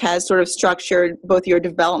ISOC has sort of structured both your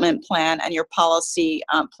development plan and your policy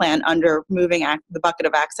plan under moving the bucket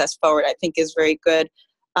of access forward, I think is very good.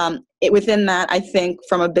 Within that, I think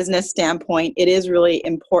from a business standpoint, it is really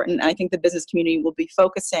important. I think the business community will be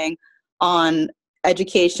focusing on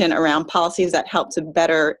education around policies that help to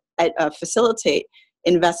better facilitate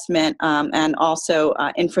investment and also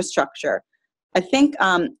infrastructure. I think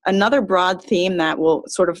another broad theme that will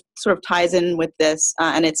sort of ties in with this,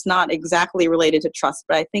 and it's not exactly related to trust,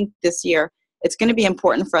 but I think this year it's going to be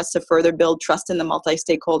important for us to further build trust in the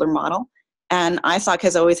multi-stakeholder model. And ISOC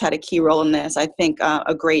has always had a key role in this. I think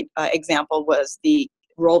a great example was the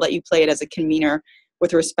role that you played as a convener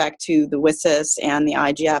with respect to the WSIS and the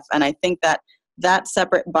IGF. And I think that that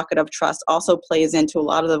separate bucket of trust also plays into a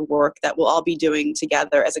lot of the work that we'll all be doing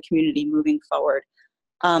together as a community moving forward.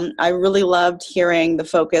 I really loved hearing the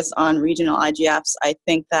focus on regional IGFs. I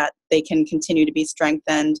think that they can continue to be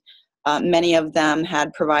strengthened. Many of them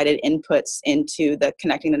had provided inputs into the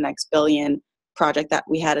Connecting the Next Billion project that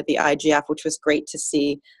we had at the IGF, which was great to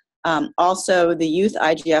see. Also, the Youth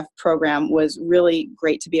IGF program was really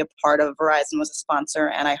great to be a part of. Verizon was a sponsor,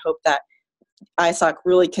 and I hope that ISOC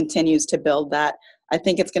really continues to build that. I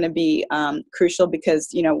think it's going to be crucial because,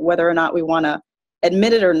 whether or not we want to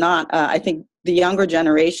admit it or not, I think the younger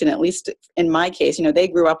generation, at least in my case, they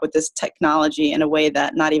grew up with this technology in a way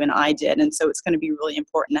that not even I did. And so it's going to be really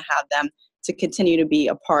important to have them to continue to be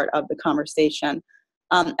a part of the conversation.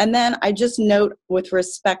 And then I just note with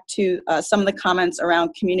respect to some of the comments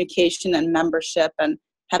around communication and membership and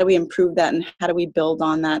how do we improve that and how do we build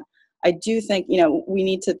on that. I do think, we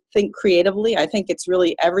need to think creatively. I think it's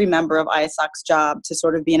really every member of ISOC's job to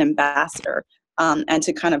sort of be an ambassador and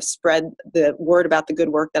to kind of spread the word about the good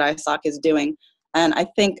work that ISOC is doing. And I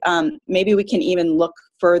think maybe we can even look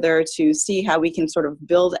further to see how we can sort of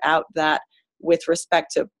build out that with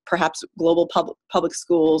respect to perhaps global public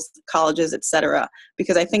schools, colleges, et cetera,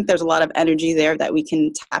 because I think there's a lot of energy there that we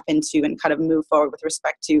can tap into and kind of move forward with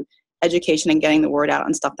respect to education and getting the word out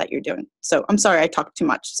on stuff that you're doing. So I'm sorry I talked too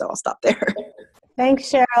much, so I'll stop there.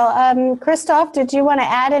 Thanks, Cheryl. Christoph, did you want to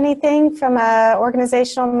add anything from an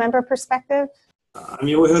organizational member perspective? I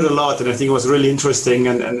mean, we heard a lot, and I think it was really interesting,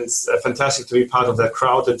 and it's fantastic to be part of that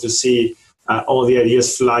crowd and to see all the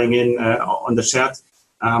ideas flying in on the chat.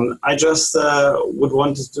 I just would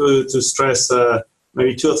want to stress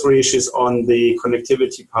maybe 2 or 3 issues on the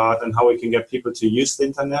connectivity part and how we can get people to use the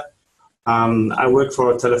internet. I work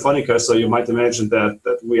for Telefonica, so you might imagine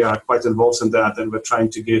that we are quite involved in that, and we're trying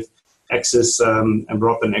to give access and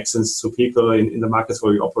broadband access to people in the markets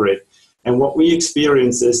where we operate. And what we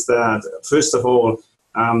experience is that, first of all,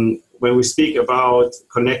 when we speak about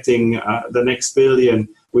connecting the next billion,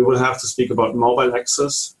 we will have to speak about mobile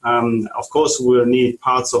access. Of course, we'll need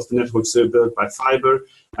parts of the networks to be built by fiber.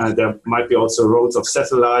 There might be also roads of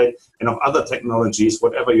satellite and of other technologies,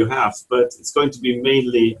 whatever you have. But it's going to be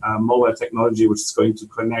mainly mobile technology, which is going to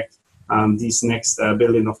connect these next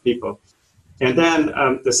billion of people. And then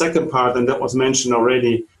the second part, and that was mentioned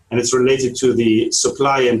already, and it's related to the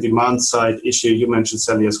supply and demand side issue you mentioned,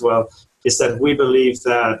 Sally, as well, is that we believe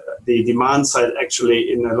that the demand side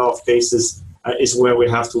actually, in a lot of cases, is where we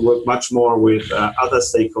have to work much more with other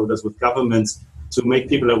stakeholders, with governments, to make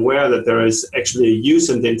people aware that there is actually a use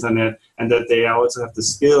in the internet and that they also have the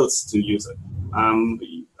skills to use it.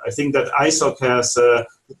 I think that ISOC has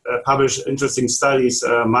published interesting studies.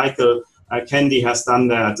 Michael Kendi has done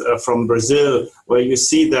that from Brazil, where you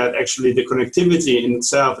see that actually the connectivity in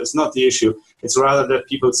itself is not the issue. It's rather that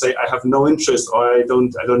people say, I have no interest, or I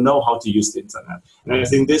don't know how to use the internet. And I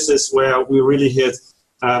think this is where we really hit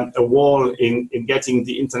a wall in getting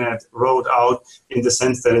the internet rolled out in the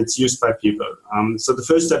sense that it's used by people. So the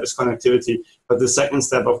first step is connectivity, but the second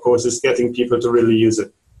step, of course, is getting people to really use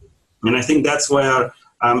it. And I think that's where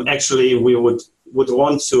actually we would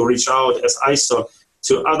want to reach out as ISOC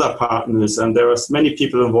to other partners. And there are many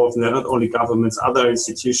people involved in there, not only governments, other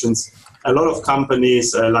institutions, a lot of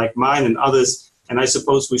companies like mine and others. And I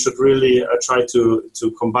suppose we should really try to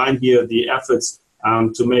combine here the efforts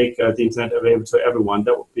to make the internet available to everyone.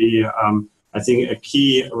 That would be, I think, a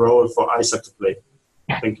key role for ISOC to play.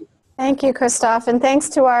 Thank you. Thank you, Christoph, and thanks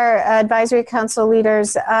to our advisory council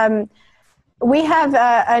leaders. We have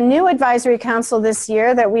a new advisory council this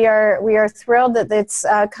year that we are thrilled that it's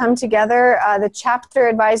come together, the chapter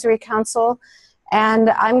advisory council.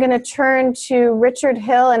 And I'm going to turn to Richard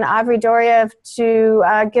Hill and Avri Doria to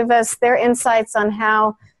give us their insights on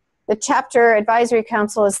how the chapter advisory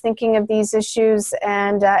council is thinking of these issues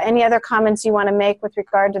and any other comments you want to make with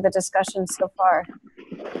regard to the discussion so far.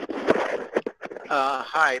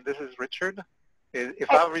 Hi, this is Richard. If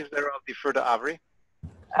Avri is there, I'll defer to Avri.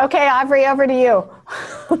 Okay, Avri, over to you.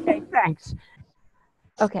 Okay, thanks.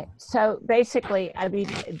 Okay, so basically, I mean,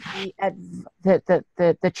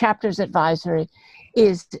 the chapter's advisory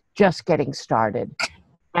is just getting started,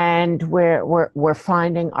 and we're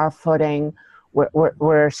finding our footing.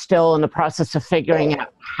 We're still in the process of figuring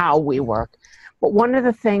out how we work. But one of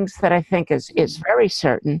the things that I think is very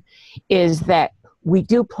certain is that we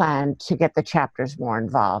do plan to get the chapters more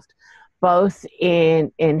involved, both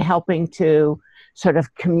in helping to sort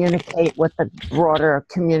of communicate with the broader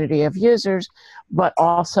community of users, but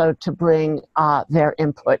also to bring their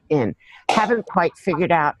input in. Haven't quite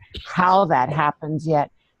figured out how that happens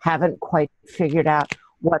yet, haven't quite figured out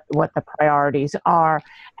what the priorities are,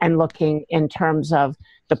 and looking in terms of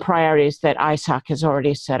the priorities that ISOC has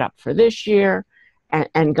already set up for this year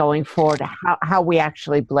and going forward, how we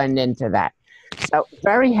actually blend into that. So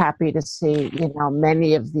very happy to see,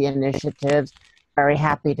 many of the initiatives, very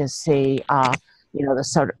happy to see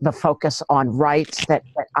the focus on rights that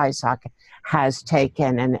ISOC has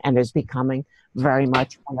taken and is becoming very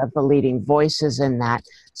much one of the leading voices in that.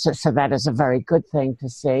 So that is a very good thing to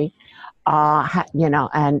see,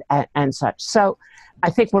 and such. So I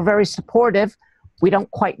think we're very supportive. We don't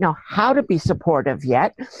quite know how to be supportive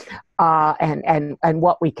yet, and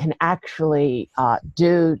what we can actually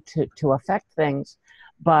do to affect things.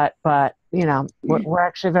 But we're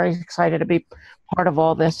actually very excited to be part of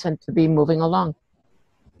all this and to be moving along.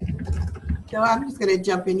 So I'm just going to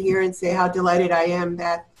jump in here and say how delighted I am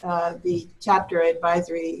that the Chapter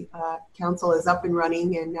Advisory Council is up and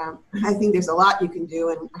running, and I think there's a lot you can do,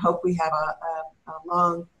 and I hope we have a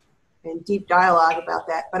long and deep dialogue about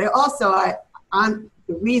that. But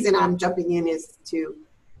the reason I'm jumping in is to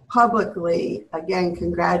publicly, again,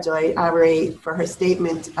 congratulate Avri for her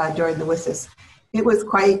statement during the WSIS. It was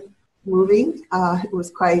quite moving. It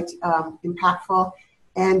was quite impactful.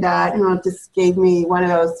 And it just gave me one of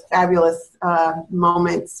those fabulous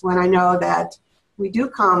moments when I know that we do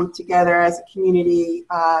come together as a community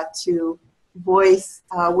to voice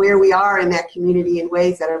where we are in that community in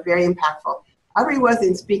ways that are very impactful. Avri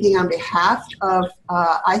wasn't speaking on behalf of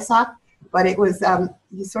ISOC, but it was,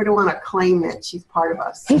 you sort of want to claim that she's part of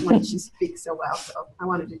us when she speaks so well. So I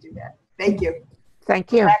wanted to do that. Thank you.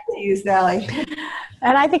 Thank you. Back to you, Sally.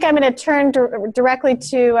 And I think I'm going to turn directly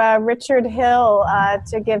to Richard Hill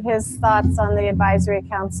to give his thoughts on the Advisory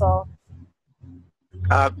Council.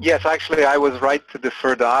 Yes, actually, I was right to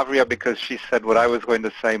defer to Avria because she said what I was going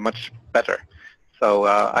to say much better. So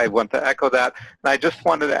I want to echo that. And I just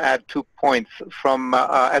wanted to add 2 points from,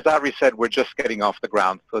 as Avri said, we're just getting off the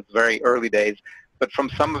ground, so it's very early days. But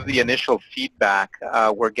from some of the initial feedback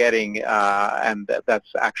we're getting, and that's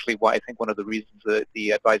actually why I think one of the reasons that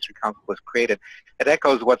the Advisory Council was created, it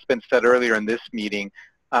echoes what's been said earlier in this meeting.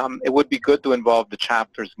 It would be good to involve the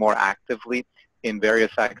chapters more actively in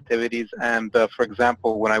various activities. And for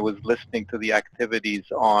example, when I was listening to the activities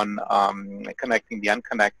on connecting the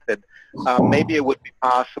unconnected, maybe it would be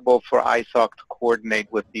possible for ISOC to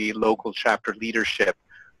coordinate with the local chapter leadership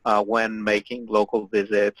when making local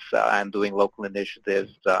visits and doing local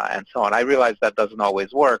initiatives and so on. I realize that doesn't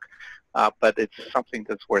always work, but it's something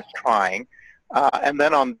that's worth trying. And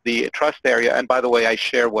then on the trust area, and by the way, I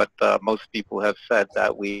share what most people have said,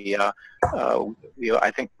 that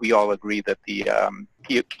I think we all agree that the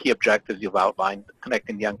key objectives you've outlined,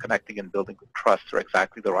 connecting the unconnected and building trust, are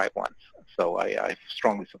exactly the right ones. So I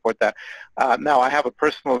strongly support that. Now, I have a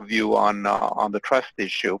personal view on the trust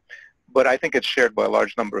issue, but I think it's shared by a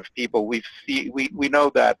large number of people. We know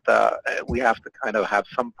that we have to kind of have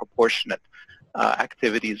some proportionate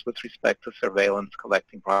activities with respect to surveillance,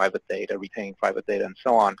 collecting private data, retaining private data, and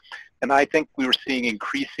so on. And I think we were seeing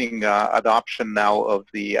increasing adoption now of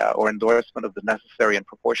the, or endorsement of the necessary and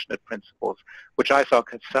proportionate principles, which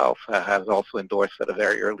ISOC itself has also endorsed at a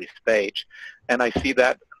very early stage. And I see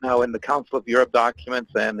that now in the Council of Europe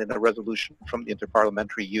documents and in a resolution from the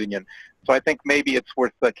Interparliamentary Union. So I think maybe it's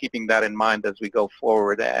worth keeping that in mind as we go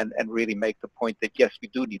forward and really make the point that, yes, we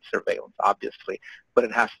do need surveillance, obviously, but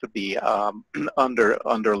it has to be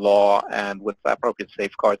under law and with appropriate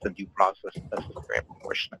safeguards and due process necessary and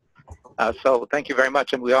proportionate. So thank you very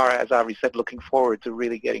much. And we are, as Avri said, looking forward to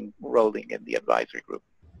really getting rolling in the advisory group.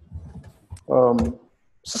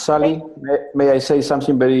 Sally, may I say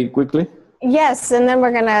something very quickly? Yes, and then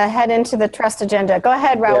we're going to head into the trust agenda. Go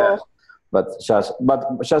ahead, Raul. Yeah, but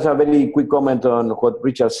just a very quick comment on what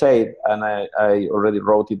Richard said, and I already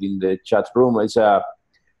wrote it in the chat room. It's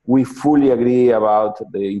we fully agree about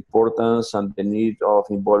the importance and the need of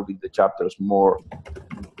involving the chapters more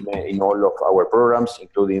in all of our programs,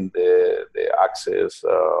 including the access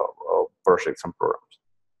projects and programs.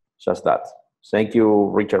 Just that. Thank you,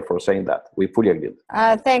 Richard, for saying that. We fully agree.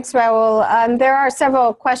 Thanks, Raul. There are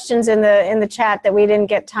several questions in the chat that we didn't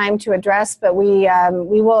get time to address, but we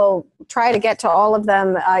will try to get to all of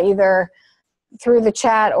them either through the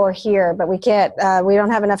chat or here. But we can't. We don't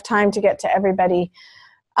have enough time to get to everybody.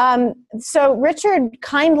 So Richard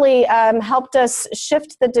kindly helped us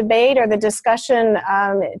shift the debate or the discussion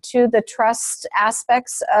to the trust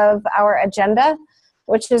aspects of our agenda,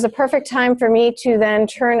 which is a perfect time for me to then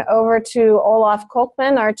turn over to Olaf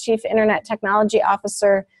Kaufman, our Chief Internet Technology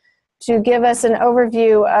Officer, to give us an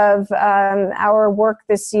overview of our work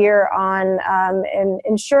this year on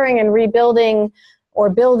ensuring and rebuilding or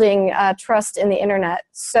building trust in the Internet.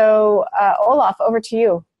 So Olaf, over to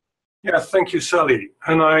you. Yeah, thank you, Sally.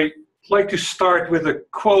 And I'd like to start with a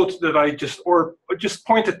quote that I just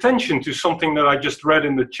point attention to something that I just read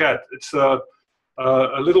in the chat. It's a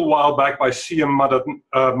little while back by CM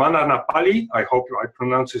Mananapalli. I hope I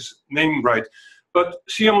pronounce his name right. But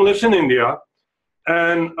CM lives in India,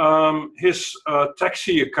 And his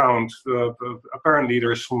taxi account, apparently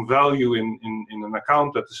there's some value in an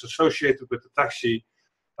account that is associated with the taxi,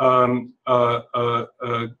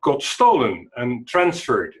 got stolen and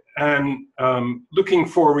transferred. And looking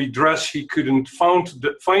for redress, he couldn't find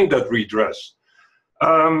that redress.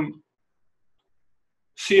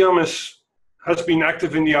 Siam has been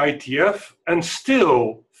active in the ITF and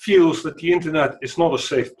still feels that the internet is not a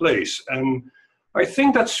safe place. And I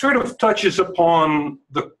think that sort of touches upon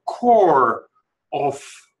the core of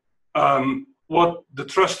what the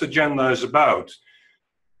trust agenda is about.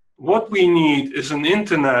 What we need is an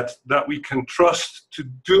internet that we can trust to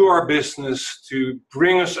do our business, to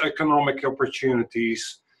bring us economic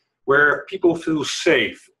opportunities, where people feel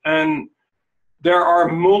safe. And there are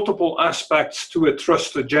multiple aspects to a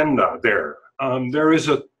trust agenda there. There is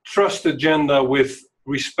a trust agenda with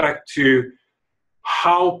respect to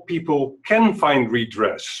how people can find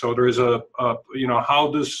redress. So there is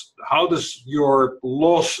how does your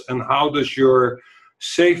loss and how does your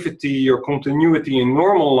safety, your continuity in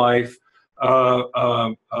normal life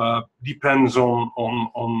depends on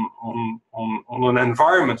an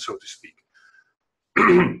environment, so to speak.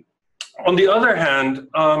 On the other hand,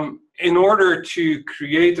 in order to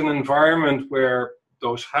create an environment where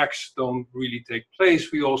those hacks don't really take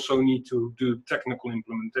place, we also need to do technical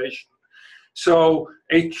implementation. So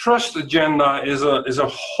a trust agenda is a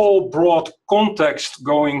whole broad context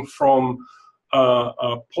going from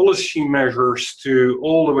policy measures to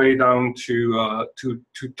all the way down to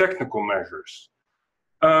technical measures.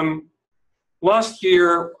 Last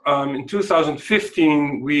year, in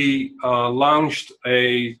 2015, we launched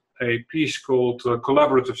a piece called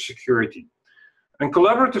Collaborative Security. And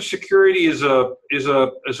collaborative security is a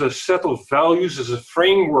set of values, is a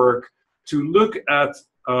framework to look at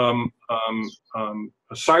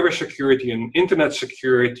cybersecurity and internet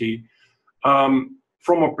security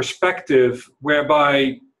from a perspective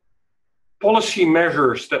whereby policy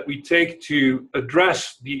measures that we take to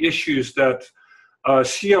address the issues that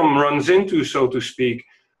Siam runs into, so to speak,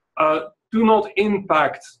 do not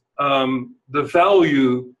impact the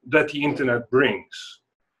value that the internet brings.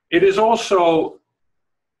 It is also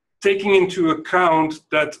taking into account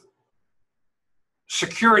that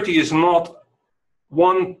security is not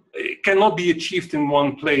it cannot be achieved in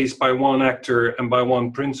one place by one actor and by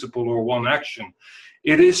one principle or one action.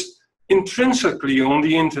 It is intrinsically on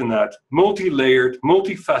the internet, multi-layered,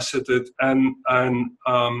 multifaceted, and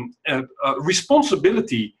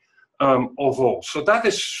responsibility of all. So that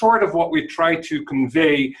is sort of what we try to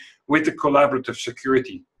convey with the collaborative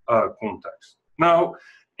security context. Now,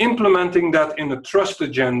 implementing that in a trust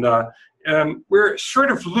agenda, we're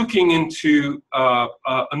sort of looking into a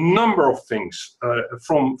number of things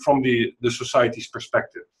from the society's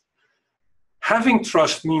perspective. Having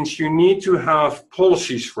trust means you need to have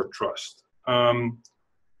policies for trust.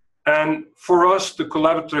 And for us, the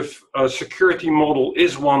collaborative security model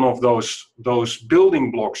is one of those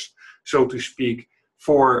building blocks, so to speak,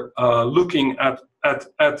 for looking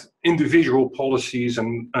at individual policies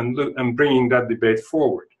and bringing that debate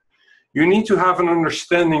forward. You need to have an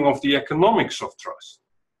understanding of the economics of trust.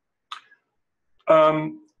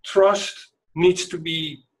 Trust needs to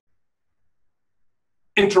be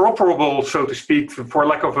interoperable, so to speak, for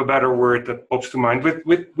lack of a better word that pops to mind,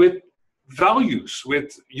 with values,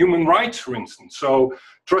 with human rights, for instance. So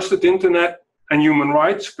trusted internet and human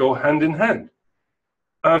rights go hand in hand.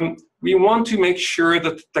 We want to make sure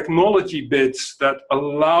that the technology bits that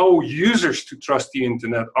allow users to trust the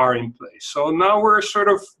internet are in place. So now we're sort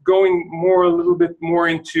of going a little bit more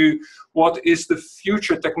into what is the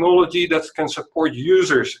future technology that can support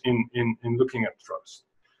users in looking at trust.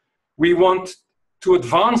 We want to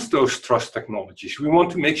advance those trust technologies. We want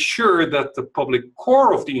to make sure that the public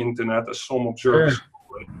core of the internet, as some observers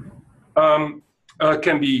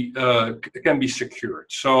can be secured.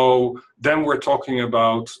 So then we're talking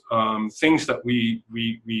about things that we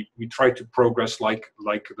try to progress, like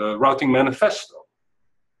the routing manifesto.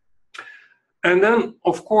 And then,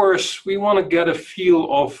 of course, we want to get a feel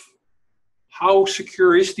of how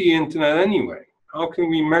secure is the internet anyway? How can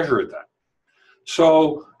we measure that?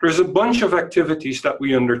 So there's a bunch of activities that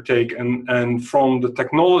we undertake, and from the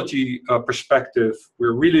technology perspective,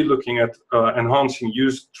 we're really looking at enhancing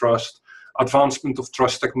user trust, advancement of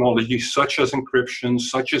trust technologies such as encryption,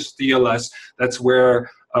 such as TLS. That's where,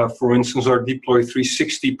 for instance, our Deploy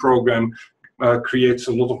 360 program creates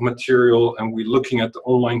a lot of material, and we're looking at the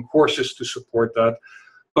online courses to support that.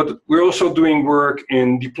 But we're also doing work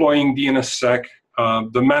in deploying DNSSEC,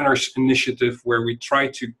 the Manners initiative, where we try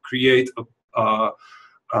to create a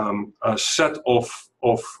set of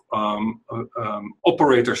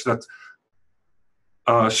operators that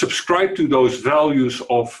subscribe to those values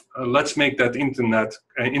of let's make that internet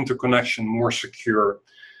interconnection more secure.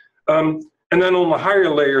 And then on the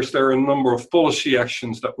higher layers, there are a number of policy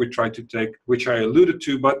actions that we try to take, which I alluded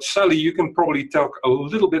to. But Sally, you can probably talk a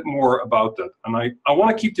little bit more about that. And I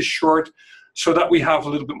want to keep this short so that we have a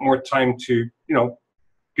little bit more time to,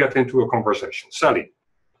 get into a conversation. Sally.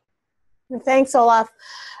 Thanks, Olaf.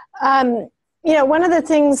 One of the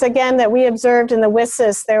things, again, that we observed in the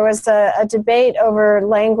WSIS, there was a debate over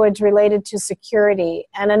language related to security.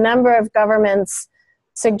 And a number of governments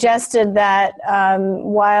suggested that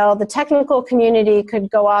while the technical community could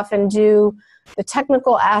go off and do the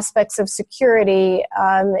technical aspects of security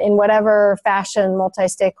in whatever fashion,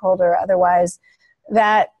 multi-stakeholder otherwise,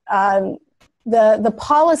 that the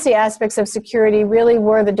policy aspects of security really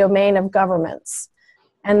were the domain of governments,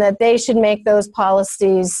 and that they should make those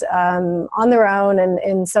policies on their own and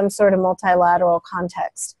in some sort of multilateral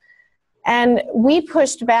context. And we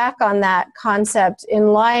pushed back on that concept in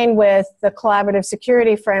line with the collaborative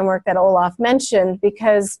security framework that Olaf mentioned,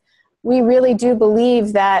 because we really do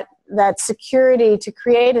believe that security, to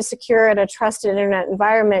create a secure and a trusted internet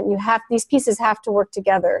environment, these pieces have to work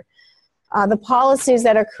together. The policies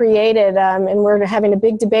that are created, and we're having a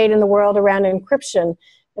big debate in the world around encryption,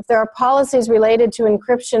 if there are policies related to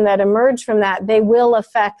encryption that emerge from that, they will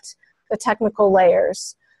affect the technical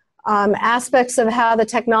layers. Aspects of how the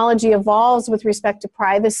technology evolves with respect to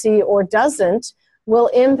privacy or doesn't will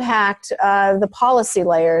impact the policy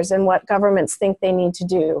layers and what governments think they need to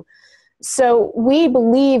do. So we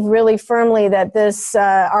believe really firmly that this,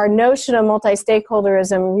 our notion of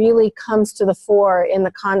multi-stakeholderism really comes to the fore in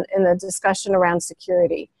the discussion around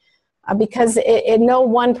security. Because no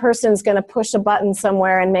one person is going to push a button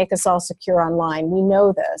somewhere and make us all secure online. We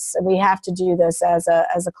know this, and we have to do this as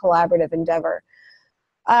a collaborative endeavor.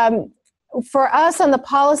 For us on the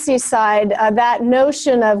policy side, that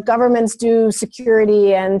notion of governments do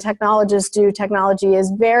security and technologists do technology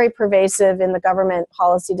is very pervasive in the government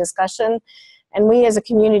policy discussion. And we as a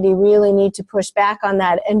community really need to push back on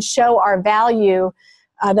that and show our value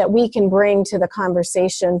that we can bring to the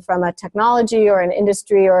conversation from a technology or an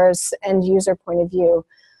industry or end user point of view.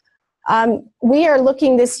 We are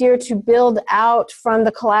looking this year to build out from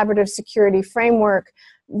the collaborative security framework,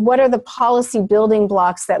 what are the policy building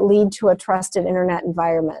blocks that lead to a trusted internet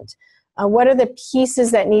environment? What are the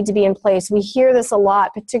pieces that need to be in place? We hear this a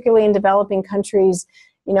lot, particularly in developing countries.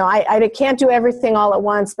 I can't do everything all at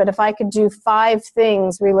once, but if I could do 5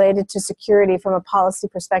 things related to security from a policy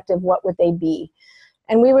perspective, what would they be?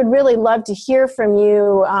 And we would really love to hear from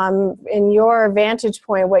you in your vantage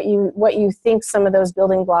point, what you think some of those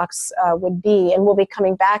building blocks would be. And we'll be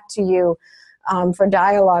coming back to you for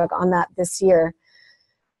dialogue on that this year.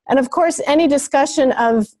 And of course, any discussion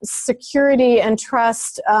of security and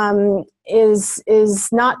trust is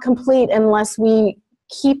not complete unless we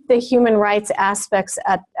keep the human rights aspects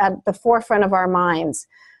at the forefront of our minds.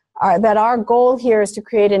 That our goal here is to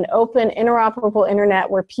create an open, interoperable internet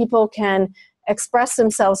where people can express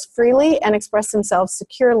themselves freely and express themselves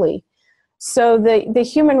securely. So the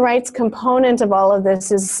human rights component of all of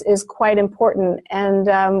this is quite important, and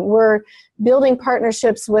we're building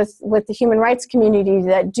partnerships with the human rights community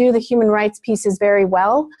that do the human rights pieces very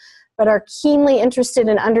well, but are keenly interested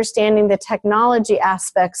in understanding the technology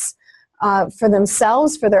aspects for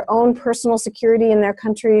themselves, for their own personal security in their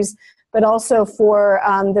countries, but also for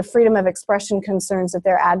the freedom of expression concerns that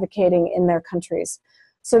they're advocating in their countries.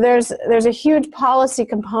 So there's a huge policy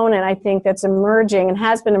component, I think, that's emerging and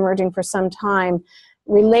has been emerging for some time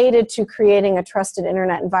related to creating a trusted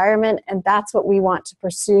internet environment, and that's what we want to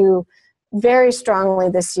pursue very strongly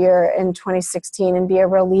this year in 2016 and be a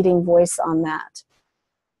real leading voice on that.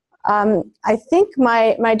 I think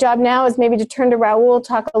my job now is maybe to turn to Raul,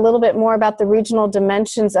 talk a little bit more about the regional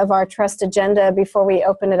dimensions of our trust agenda before we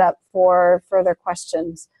open it up for further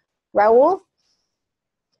questions. Raul?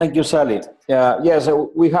 Thank you, Sally. Yes,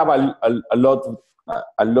 we have a lot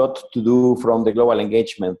to do from the global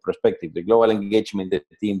engagement perspective. The global engagement, the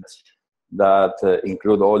teams that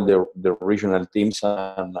include all the regional teams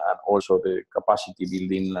and also the capacity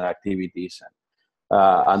building activities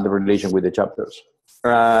and the relation with the chapters.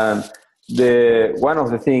 And one of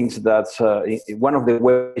the things that's one of the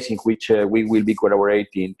ways in which we will be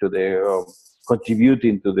collaborating to the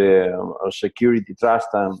contributing to the security trust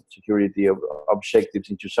and security of objectives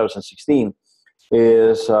in 2016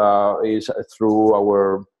 is through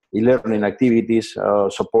our e-learning activities,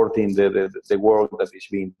 supporting the work that is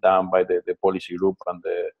being done by the policy group and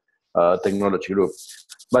the technology group,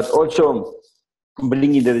 but also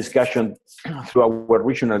bringing the discussion through our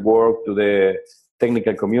regional work to the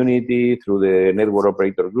technical community, through the network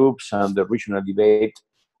operator groups and the regional debate,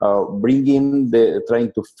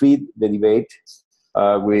 trying to feed the debate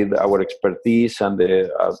with our expertise and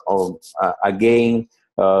again,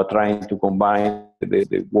 trying to combine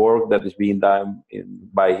the work that is being done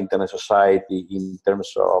by Internet Society in terms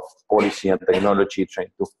of policy and technology,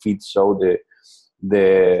 trying to feed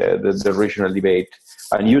the regional debate,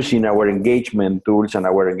 and using our engagement tools and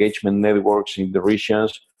our engagement networks in the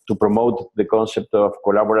regions to promote the concept of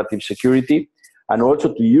collaborative security, and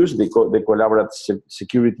also to use the collaborative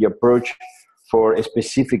security approach for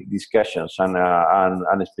specific discussions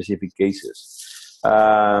and specific cases.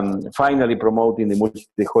 Finally, promoting the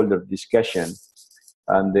multi-stakeholder discussion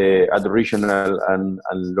and at the regional and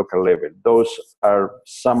local level. Those are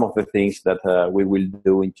some of the things that we will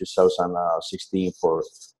do in 2016 for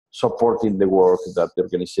supporting the work that the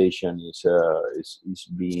organization is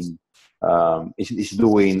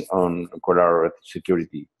doing on collaborative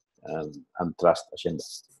security and trust agenda.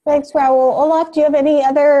 Thanks, Raul. Olaf, do you have any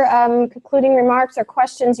other concluding remarks or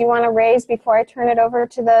questions you want to raise before I turn it over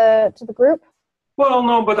to the group? Well,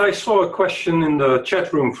 no, but I saw a question in the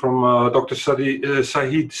chat room from Dr.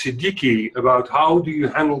 Sahid Siddiqui about how do you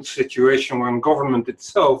handle the situation when government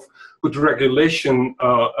itself put regulation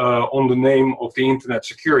on the name of the internet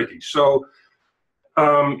security. So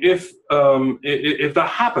if that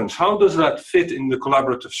happens, how does that fit in the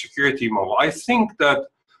collaborative security model? I think that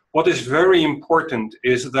what is very important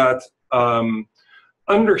is that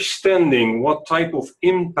understanding what type of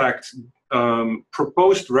impact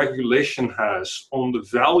proposed regulation has on the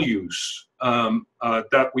values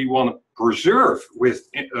that we want to preserve with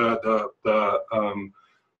the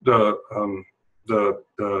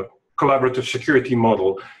collaborative security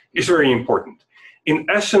model is very important. In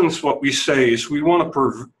essence, what we say is we want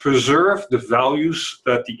to preserve the values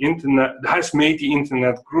that the internet has made the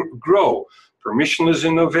internet grow. Permissionless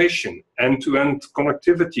innovation, end-to-end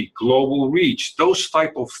connectivity, global reach, those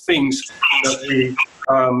type of things that we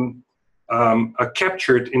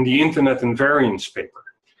captured in the Internet and Variance paper.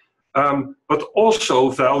 But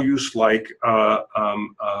also values like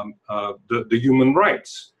the human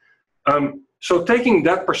rights. So taking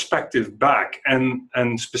that perspective back and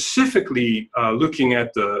specifically looking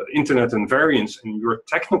at the Internet and Variance and your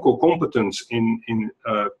technical competence in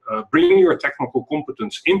bringing your technical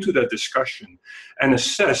competence into that discussion and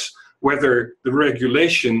assess whether the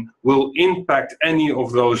regulation will impact any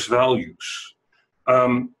of those values.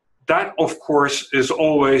 That, of course, is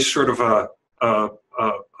always sort of a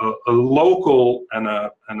local and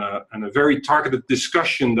a very targeted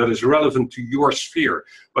discussion that is relevant to your sphere.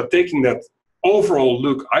 But taking that overall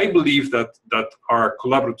look, I believe that our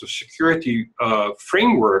collaborative security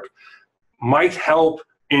framework might help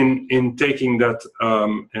in taking that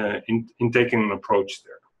in taking an approach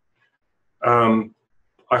there.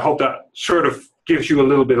 I hope that sort of gives you a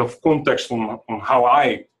little bit of context on how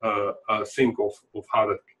I think of how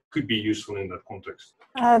that could be useful in that context.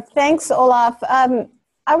 Thanks, Olaf.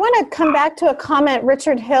 I want to come back to a comment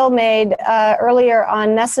Richard Hill made earlier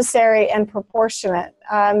on necessary and proportionate,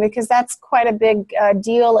 because that's quite a big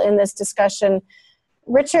deal in this discussion.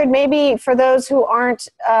 Richard, maybe for those who aren't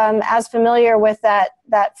as familiar with that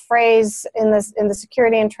phrase in the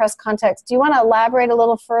security and trust context, do you want to elaborate a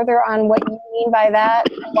little further on what you mean by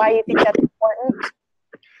that and why you think that's important?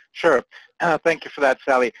 Sure. Thank you for that,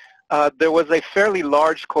 Sally. There was a fairly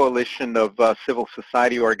large coalition of civil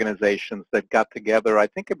society organizations that got together. I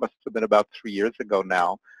think it must have been about 3 years ago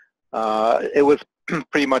now. It was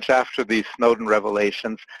pretty much after the Snowden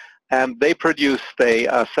revelations. And they produced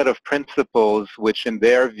a set of principles which, in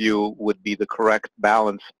their view, would be the correct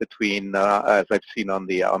balance between, as I've seen on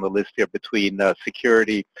the list here, between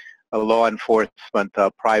security, law enforcement,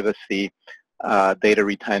 privacy, data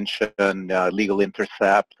retention, legal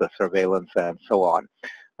intercept, surveillance, and so on.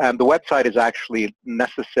 And the website is actually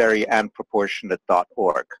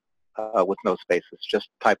necessaryandproportionate.org with no spaces. Just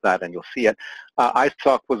type that and you'll see it.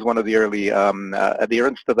 ISOC was one of the early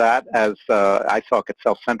adherents to that, as ISOC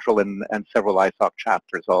itself central and several ISOC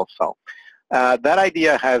chapters also. That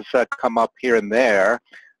idea has come up here and there.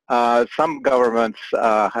 Some governments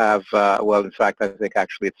have, well, in fact, I think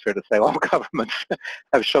actually it's fair to say all governments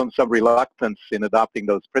have shown some reluctance in adopting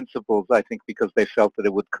those principles, I think because they felt that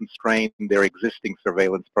it would constrain their existing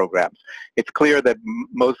surveillance programs. It's clear that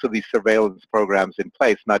most of these surveillance programs in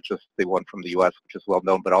place, not just the one from the US, which is well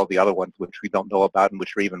known, but all the other ones which we don't know about and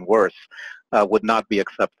which are even worse, would not be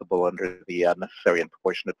acceptable under the necessary and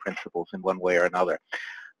proportionate principles in one way or another.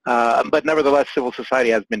 But nevertheless, civil society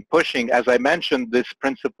has been pushing. As I mentioned, this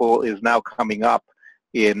principle is now coming up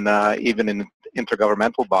in even in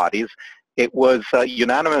intergovernmental bodies. It was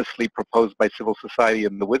unanimously proposed by civil society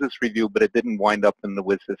in the WSIS review, but it didn't wind up in the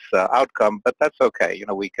WSIS outcome. But that's okay. You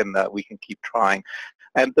know, we can keep trying.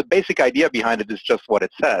 And the basic idea behind it is just what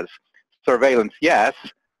it says: surveillance, yes,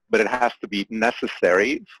 but it has to be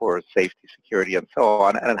necessary for safety, security, and so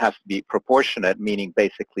on, and it has to be proportionate, meaning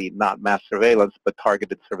basically not mass surveillance, but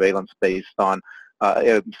targeted surveillance based on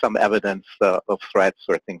some evidence of threats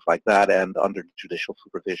or things like that, and under judicial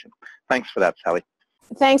supervision. Thanks for that, Sally.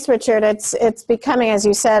 Thanks, Richard. It's becoming, as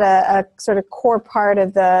you said, a sort of core part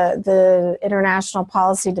of the international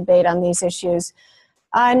policy debate on these issues.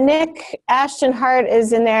 Nick Ashton Hart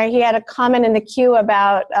is in there. He had a comment in the queue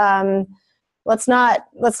about let's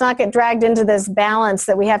not get dragged into this balance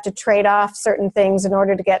that we have to trade off certain things in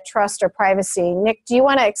order to get trust or privacy. Nick, do you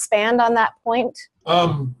want to expand on that point?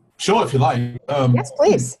 Sure, if you like. Yes,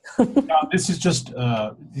 please. This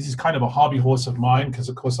is kind of a hobby horse of mine, because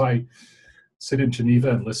of course I sit in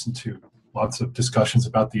Geneva and listen to lots of discussions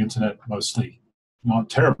about the internet, mostly not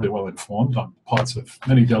terribly well informed on parts of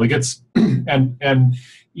many delegates, and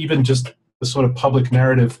even just the sort of public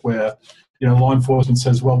narrative where, you know, law enforcement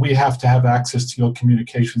says, well, we have to have access to your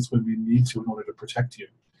communications when we need to in order to protect you.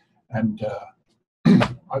 And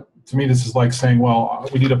to me, this is like saying, well,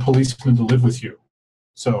 we need a policeman to live with you.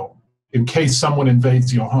 So in case someone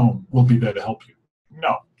invades your home, we'll be there to help you.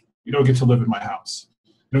 No, you don't get to live in my house.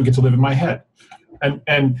 You don't get to live in my head.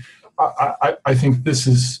 And I think this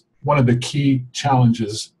is one of the key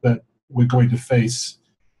challenges that we're going to face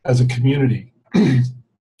as a community.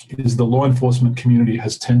 Is the law enforcement community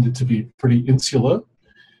has tended to be pretty insular.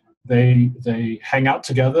 They hang out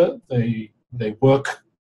together. They work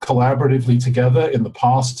collaboratively together. In the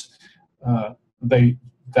past,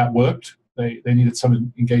 that worked. They needed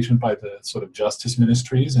some engagement by the sort of justice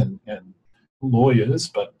ministries and lawyers,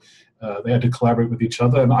 but they had to collaborate with each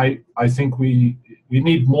other. And I think we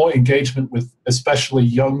need more engagement with especially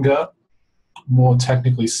younger, more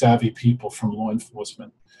technically savvy people from law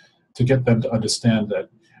enforcement to get them to understand that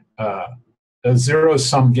a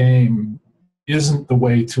zero-sum game isn't the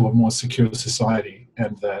way to a more secure society,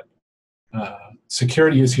 and that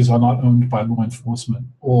security issues are not owned by law enforcement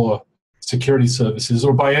or security services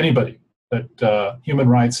or by anybody, that human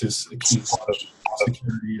rights is a key part of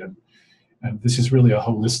security, and this is really a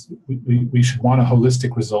holistic, we should want a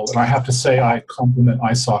holistic result. And I have to say I compliment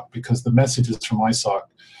ISOC, because the messages from ISOC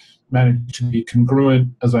managed to be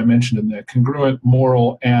congruent, as I mentioned in there, congruent,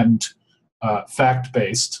 moral, and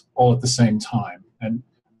fact-based all at the same time. And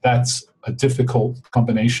that's a difficult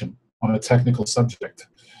combination on a technical subject.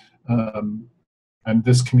 And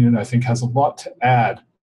this community, I think, has a lot to add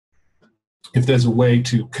if there's a way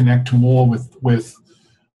to connect more with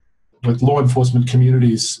law enforcement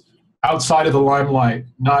communities outside of the limelight,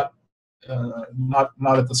 not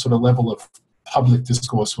at the sort of level of public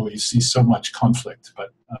discourse where you see so much conflict.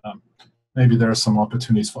 But maybe there are some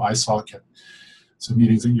opportunities for ISOC at some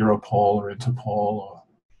meetings at Europol or Interpol, or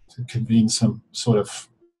to convene some sort of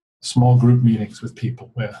small group meetings with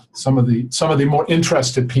people where some of the more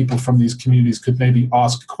interested people from these communities could maybe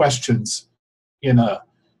ask questions in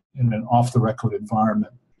an off-the-record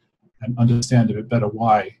environment and understand a bit better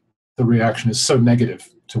why the reaction is so negative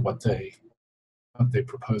to what they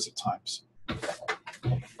propose at times.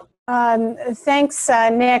 Thanks,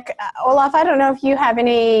 Nick. Olaf, I don't know if you have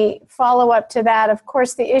any follow-up to that. Of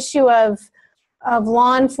course, the issue of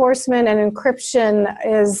law enforcement and encryption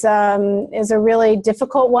is a really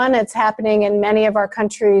difficult one. It's happening in many of our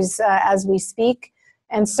countries as we speak,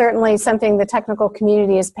 and certainly something the technical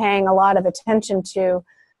community is paying a lot of attention to.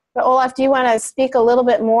 But Olaf, do you want to speak a little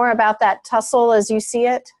bit more about that tussle as you see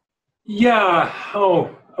it? Yeah.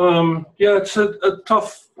 Yeah, it's a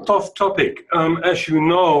tough topic. As you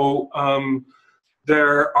know,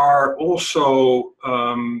 there are also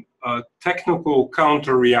technical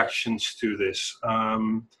counter reactions to this.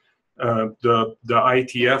 The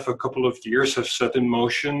ITF a couple of years has set in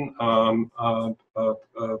motion, I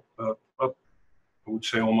would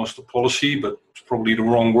say almost a policy, but it's probably the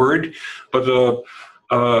wrong word, but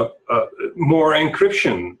more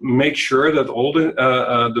encryption. Make sure that all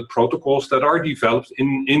the protocols that are developed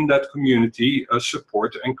in that community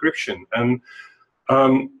support encryption. And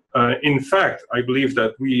in fact, I believe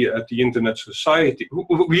that we at the Internet Society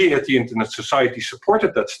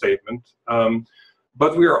supported that statement.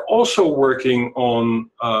 But we are also working on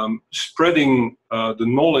spreading the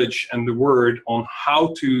knowledge and the word on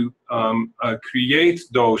how to create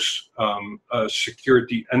those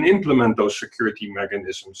security and implement those security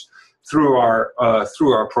mechanisms through our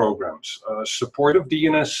programs. Support of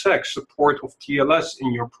DNSSEC, support of TLS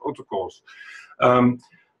in your protocols.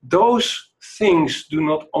 Those things do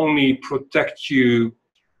not only protect you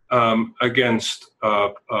against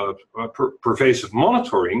pervasive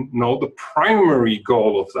monitoring. No, the primary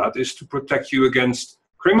goal of that is to protect you against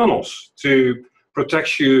criminals, to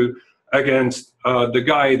protect you against the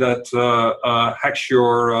guy that hacks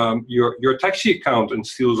your taxi account and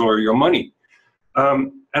steals all your money.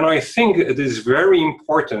 And I think it is very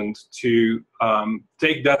important to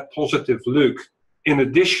take that positive look in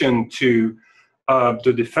addition to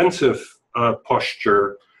the defensive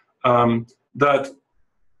posture, that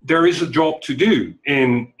there is a job to do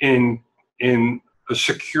in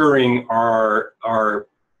securing our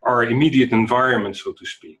immediate environment, so to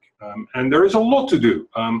speak. And there is a lot to do.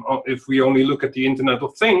 If we only look at the Internet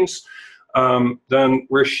of Things, then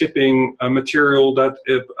we're shipping material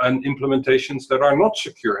and implementations that are not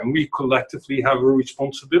secure, and we collectively have a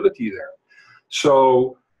responsibility there.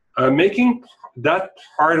 So making that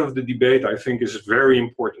part of the debate, I think, is very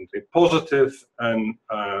important. A positive and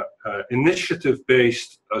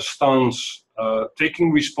initiative-based stance,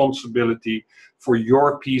 taking responsibility for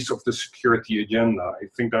your piece of the security agenda. I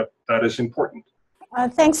think that is important.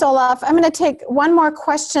 Thanks, Olaf. I'm going to take one more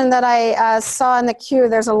question that I saw in the queue.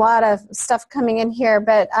 There's a lot of stuff coming in here,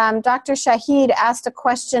 but Dr. Shahid asked a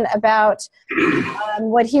question about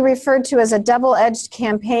what he referred to as a double-edged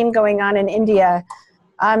campaign going on in India.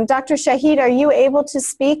 Dr. Shahid, are you able to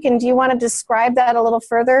speak, and do you want to describe that a little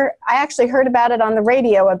further? I actually heard about it on the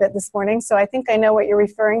radio a bit this morning, so I think I know what you're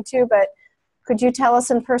referring to, but could you tell us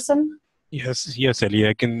in person? Yes, Ali.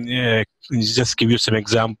 I can just give you some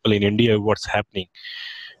example in India what's happening.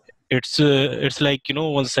 It's like,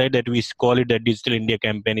 one side that we call it that Digital India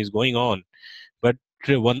campaign is going on, but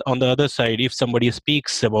on the other side, if somebody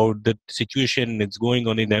speaks about the situation that's going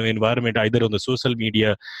on in the environment, either on the social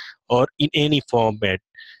media or in any format,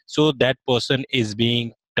 so that person is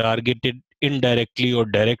being targeted indirectly or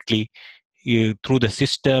directly through the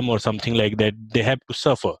system or something like that. They have to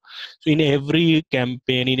suffer. So in every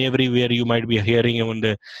campaign, in everywhere you might be hearing on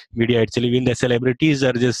the media itself, even the celebrities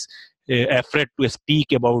are just afraid to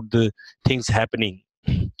speak about the things happening.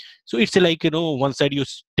 So it's like, one side you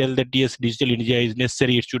tell that yes, Digital India is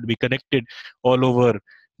necessary, it should be connected all over.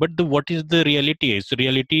 But what is the reality? So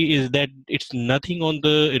reality is that it's nothing on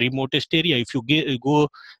the remotest area. If you go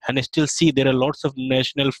and still see, there are lots of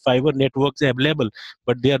national fiber networks available,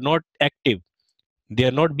 but they are not active. They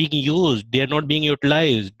are not being used. They are not being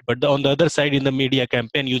utilized. But on the other side, in the media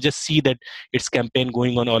campaign, you just see that it's campaign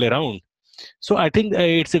going on all around. So I think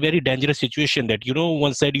it's a very dangerous situation that,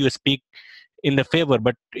 one side you speak in the favor,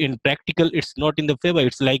 but in practical it's not in the favor.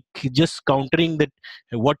 It's like just countering that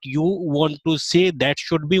what you want to say, that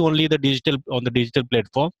should be only on the digital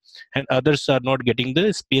platform, and others are not getting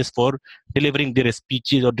the space for delivering their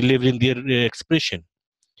speeches or delivering their expression.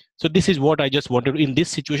 So this is what I just wanted in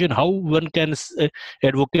this situation, how one can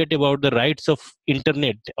advocate about the rights of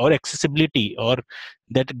internet or accessibility, or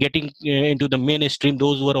that getting into the mainstream,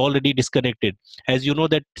 those who are already disconnected. As you know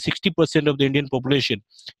that 60% of the Indian population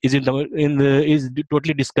is is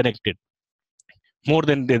totally disconnected. More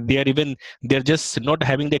than they're just not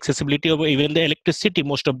having the accessibility of even the electricity.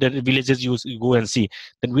 Most of the villages you go and see.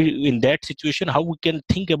 Then in that situation, how we can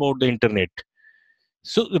think about the internet?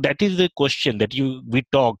 So that is the question that we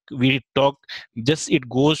talk just it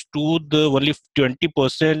goes to the only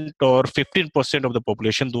 20% or 15% of the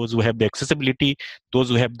population, those who have the accessibility, those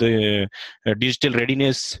who have the digital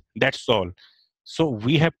readiness, that's all. So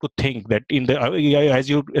we have to think that as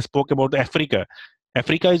you spoke about Africa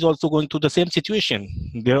is also going through the same situation.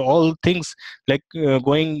 There are all things like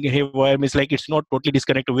going haywire. It's like it's not totally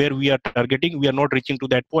disconnected. Where we are targeting, we are not reaching to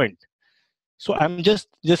that point. So I'm just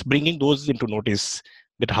bringing those into notice,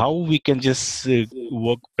 that how we can just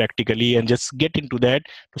work practically and just get into that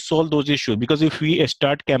to solve those issues. Because if we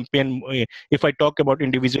start campaign, if I talk about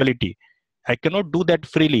individuality, I cannot do that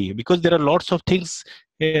freely because there are lots of things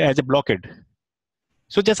as a blockade.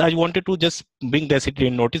 So I wanted to just bring this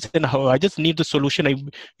in notice, and how I just need the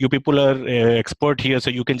solution. You people are expert here,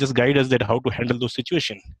 so you can just guide us that how to handle those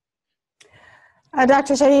situations.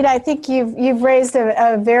 Dr. Shahid, I think you've raised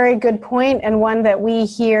a very good point, and one that we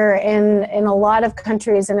hear in a lot of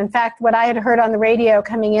countries. And in fact, what I had heard on the radio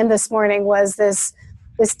coming in this morning was this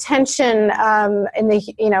tension in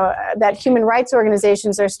that human rights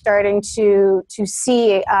organizations are starting to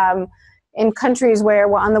see in countries where,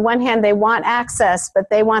 well, on the one hand, they want access, but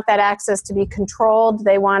they want that access to be controlled.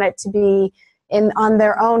 They want it to be on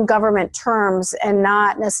their own government terms and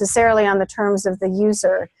not necessarily on the terms of the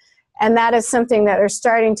user. And that is something that they're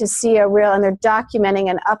starting to see and they're documenting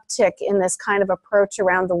an uptick in this kind of approach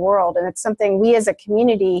around the world. And it's something we as a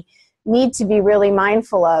community need to be really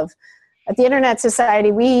mindful of. at the Internet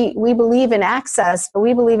Society, we believe in access, but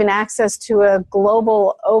we believe in access to a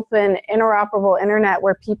global, open, interoperable internet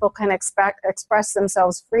where people can express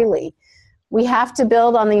themselves freely. We have to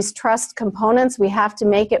build on these trust components. We have to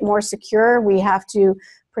make it more secure. We have to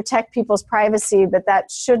protect people's privacy, but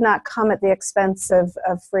that should not come at the expense of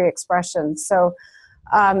free expression. So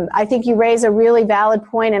I think you raise a really valid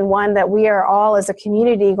point, and one that we are all as a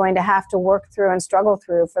community going to have to work through and struggle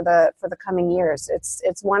through for the coming years.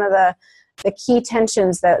 It's one of the key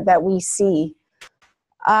tensions that we see.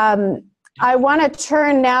 I want to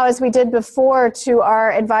turn now, as we did before, to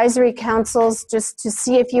our advisory councils just to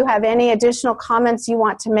see if you have any additional comments you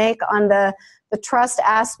want to make on the trust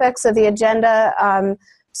aspects of the agenda.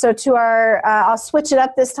 So to our, I'll switch it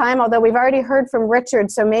up this time, although we've already heard from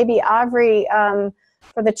Richard, so maybe Avri,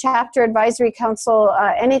 for the Chapter Advisory Council,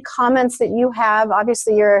 any comments that you have?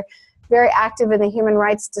 Obviously, you're very active in the human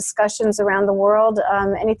rights discussions around the world.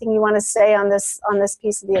 Anything you want to say on this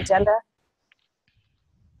piece of the agenda?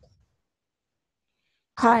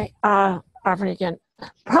 Hi, Avri again.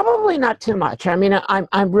 Probably not too much. I mean,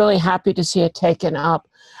 I'm really happy to see it taken up.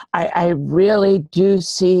 I really do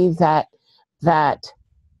see that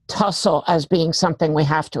tussle as being something we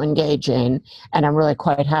have to engage in, and I'm really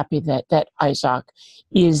quite happy that ISOC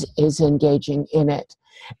is engaging in it.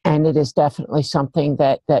 And it is definitely something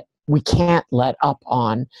that we can't let up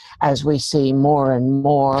on as we see more and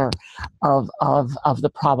more of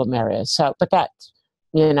the problem areas. So, but that's,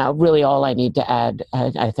 really all I need to add.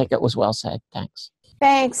 I think it was well said. Thanks.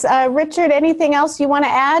 Thanks. Richard, anything else you want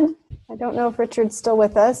to add? I don't know if Richard's still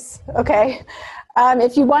with us. Okay.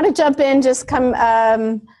 If you want to jump in, just come.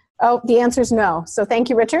 The answer is no. So thank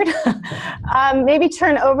you, Richard. Maybe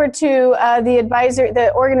turn over to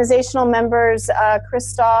the organizational members,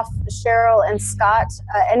 Christoph, Cheryl, and Scott.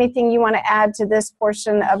 Anything you want to add to this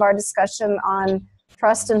portion of our discussion on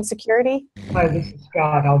trust and security? Hi, this is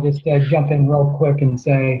Scott. I'll just jump in real quick and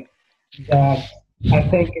say that I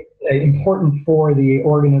think it's important for the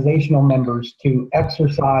organizational members to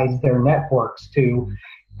exercise their networks, to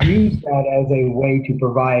use that as a way to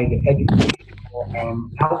provide educational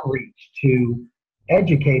outreach, to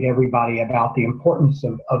educate everybody about the importance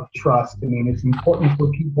of trust. I mean, it's important for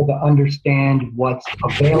people to understand what's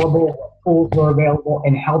available, what tools are available,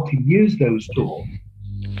 and how to use those tools.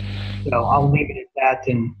 So I'll leave it at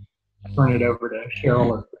that and turn it over to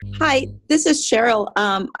Cheryl. Hi, this is Cheryl.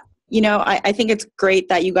 I think it's great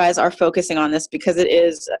that you guys are focusing on this because it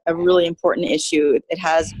is a really important issue. It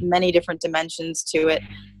has many different dimensions to it.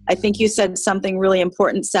 I think you said something really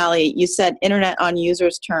important, Sally. You said internet on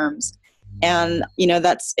users' terms. And,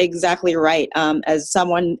 that's exactly right. As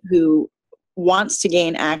someone who wants to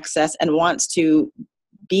gain access and wants to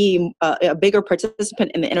be a bigger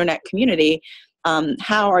participant in the internet community,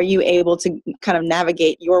 how are you able to kind of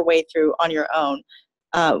navigate your way through on your own?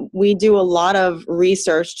 We do a lot of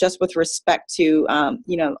research just with respect to,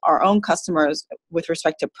 our own customers with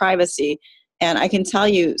respect to privacy. And I can tell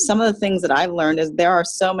you some of the things that I've learned is there are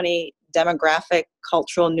so many demographic,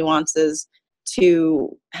 cultural nuances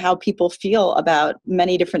to how people feel about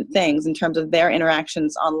many different things in terms of their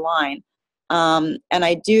interactions online. And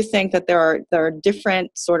I do think that there are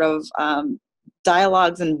different sort of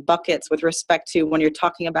dialogues and buckets with respect to when you're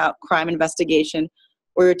talking about crime investigation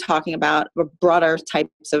or you're talking about broader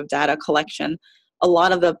types of data collection. A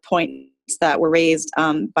lot of the points that were raised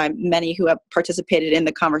by many who have participated in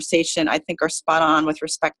the conversation, I think, are spot on with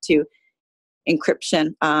respect to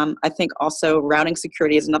encryption. I think also routing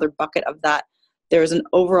security is another bucket of that. There's an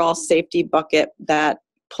overall safety bucket that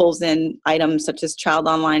pulls in items such as child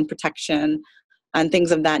online protection and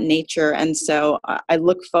things of that nature. And so I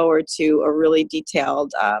look forward to a really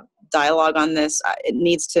detailed dialogue on this. It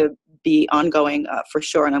needs to be ongoing for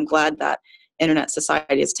sure. And I'm glad that Internet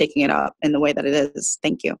Society is taking it up in the way that it is.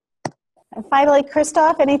 Thank you. And finally,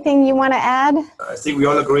 Christoph, anything you want to add? I think we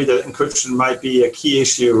all agree that encryption might be a key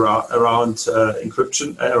issue around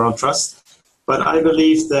encryption, around trust. But I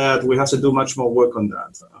believe that we have to do much more work on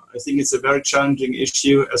that. I think it's a very challenging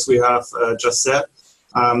issue, as we have just said.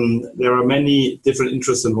 There are many different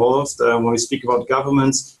interests involved. When we speak about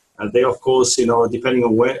governments, they, of course, depending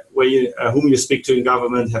on whom you speak to in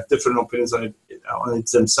government, have different opinions on it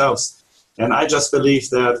themselves. And I just believe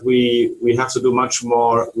that we have to do much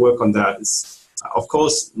more work on that. It's, of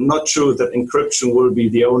course, not true that encryption will be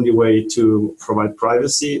the only way to provide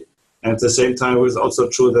privacy. And at the same time, it's also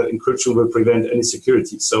true that encryption will prevent any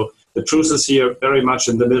security. So the truth is here very much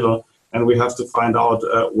in the middle, and we have to find out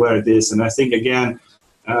where it is. And I think, again,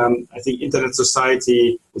 I think Internet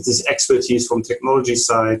Society, with this expertise from technology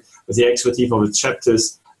side, with the expertise of its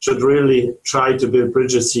chapters, should really try to build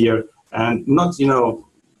bridges here and not,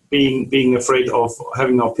 being afraid of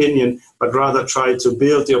having an opinion, but rather try to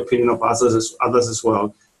build the opinion of others as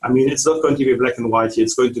well. I mean, it's not going to be black and white here.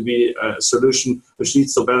 It's going to be a solution which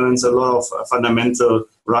needs to balance a lot of fundamental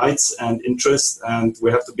rights and interests, and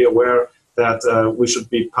we have to be aware that we should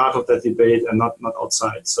be part of that debate and not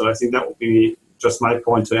outside. So I think that would be just my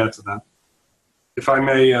point to add to that. If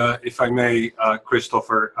I may,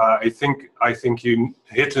 Christopher, I think you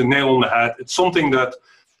hit the nail on the head. It's something that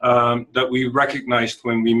that we recognized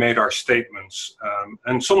when we made our statements,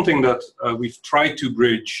 and something that we've tried to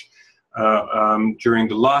bridge during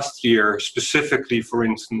the last year, specifically, for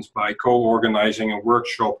instance, by co-organizing a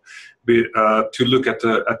workshop to look at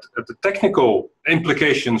the technical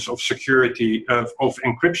implications of security of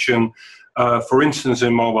encryption, for instance,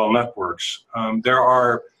 in mobile networks. There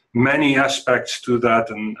are many aspects to that,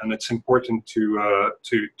 and it's important to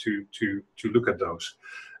look at those.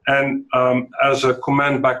 And as a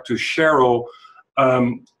comment back to Cheryl,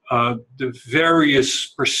 the various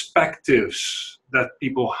perspectives that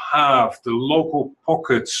people have, the local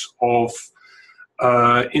pockets of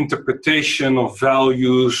interpretation of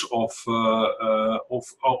values, of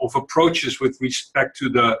approaches with respect to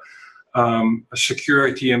the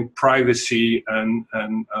security and privacy and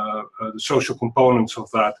the social components of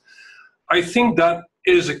that. I think that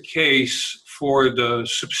is a case for the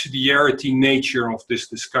subsidiarity nature of this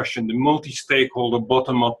discussion, the multi-stakeholder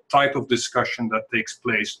bottom-up type of discussion that takes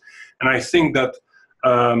place. And I think that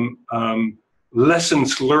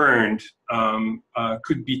lessons learned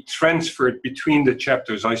could be transferred between the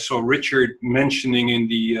chapters. I saw Richard mentioning in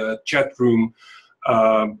the chat room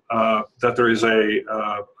that there is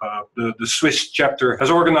the Swiss chapter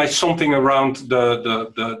has organized something around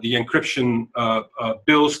the encryption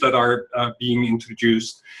bills that are being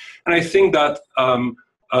introduced. And I think that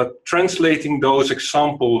translating those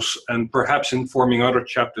examples and perhaps informing other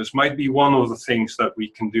chapters might be one of the things that we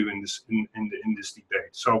can do in this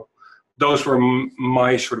debate. So those were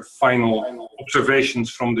my sort of final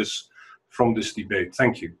observations from this debate.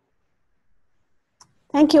 Thank you.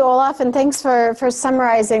 Thank you, Olaf, and thanks for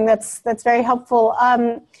summarizing. That's very helpful.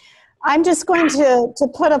 I'm just going to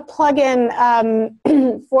put a plug in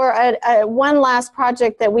for one last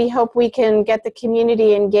project that we hope we can get the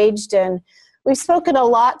community engaged in. We've spoken a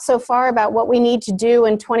lot so far about what we need to do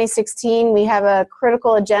in 2016. We have a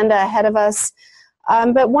critical agenda ahead of us.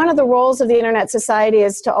 But one of the roles of the Internet Society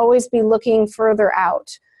is to always be looking further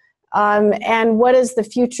out. And what does the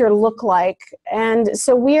future look like? And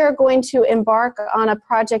so we are going to embark on a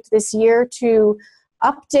project this year to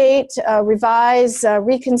update, revise,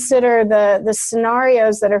 reconsider the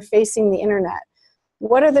scenarios that are facing the Internet.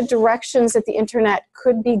 What are the directions that the Internet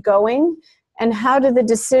could be going? And how do the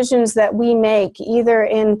decisions that we make, either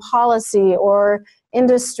in policy or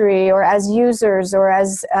industry or as users or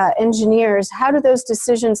as engineers, how do those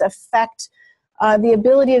decisions affect the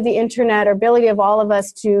ability of the Internet or ability of all of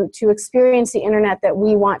us to experience the Internet that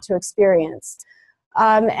we want to experience?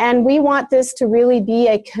 And we want this to really be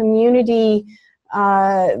a community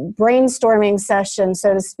brainstorming session,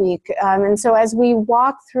 so to speak. And so as we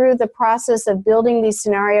walk through the process of building these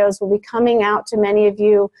scenarios, we'll be coming out to many of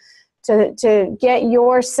you to get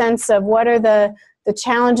your sense of what are the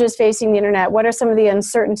challenges facing the Internet, what are some of the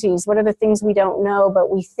uncertainties, what are the things we don't know but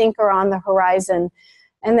we think are on the horizon,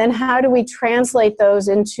 and then how do we translate those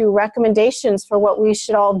into recommendations for what we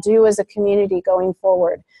should all do as a community going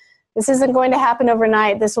forward. This isn't going to happen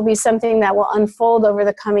overnight. This will be something that will unfold over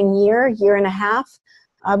the coming year and a half,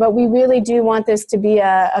 but we really do want this to be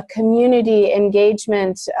a community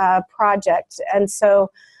engagement project. And so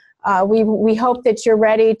we hope that you're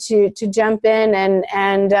ready to jump in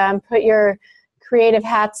and put your creative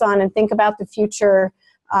hats on and think about the future,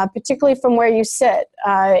 particularly from where you sit.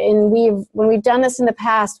 When we've done this in the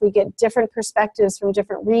past, we get different perspectives from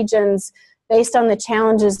different regions based on the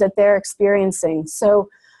challenges that they're experiencing. So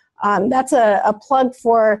that's a plug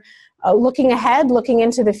for looking ahead, looking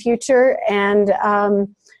into the future. And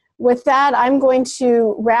with that, I'm going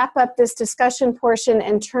to wrap up this discussion portion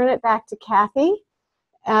and turn it back to Kathy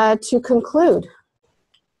to conclude.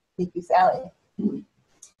 Thank you, Sally.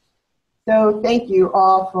 So thank you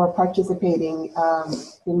all for participating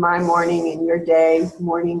in my morning, in your day,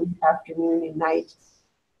 morning, afternoon, and night.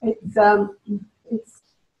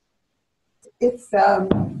 It's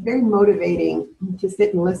very motivating to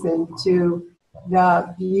sit and listen to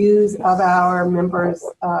the views of our members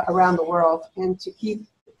around the world, and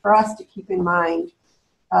for us to keep in mind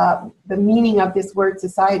the meaning of this word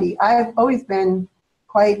society. I've always been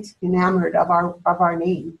quite enamored of our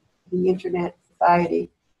name, the Internet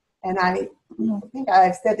Society. And I think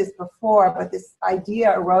I've said this before, but this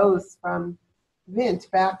idea arose from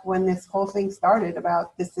convinced back when this whole thing started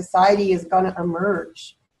about this society is going to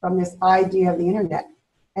emerge from this idea of the internet.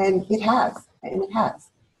 And it has, and it has.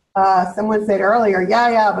 Someone said earlier,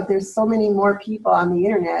 yeah, but there's so many more people on the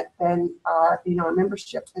internet than are,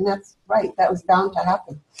 membership. And that's right, that was bound to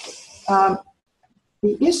happen.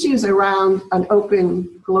 The issues around an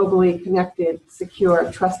open, globally connected,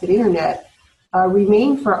 secure, trusted internet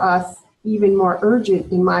remain for us even more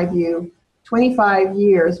urgent, in my view, 25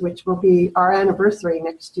 years, which will be our anniversary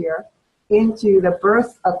next year, into the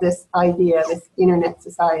birth of this idea, this internet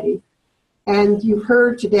society. And you've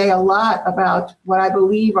heard today a lot about what I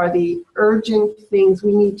believe are the urgent things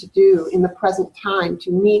we need to do in the present time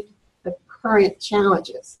to meet the current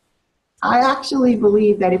challenges. I actually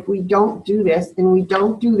believe that if we don't do this, and we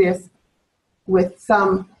don't do this with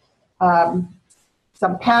some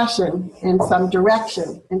passion and some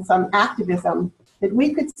direction and some activism, that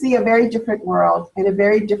we could see a very different world and a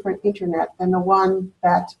very different internet than the one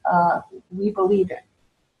that we believe in.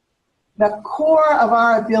 The core of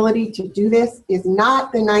our ability to do this is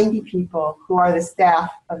not the 90 people who are the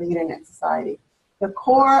staff of the Internet Society. The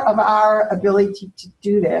core of our ability to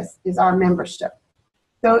do this is our membership.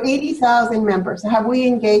 So 80,000 members, have we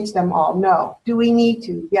engaged them all? No. Do we need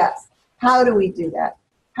to? Yes. How do we do that?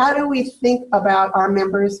 How do we think about our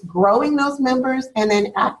members, growing those members, and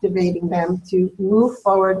then activating them to move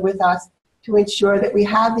forward with us to ensure that we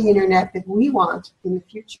have the internet that we want in the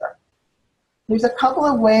future? There's a couple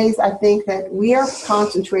of ways I think that we are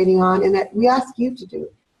concentrating on and that we ask you to do.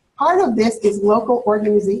 Part of this is local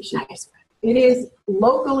organization. It is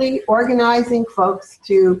locally organizing folks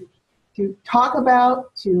to talk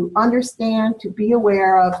about, to understand, to be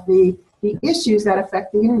aware of the issues that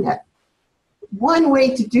affect the internet. One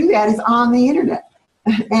way to do that is on the internet.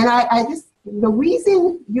 And the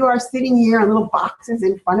reason you are sitting here in little boxes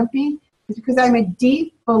in front of me is because I'm a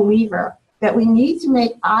deep believer that we need to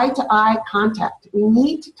make eye-to-eye contact. We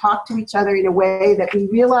need to talk to each other in a way that we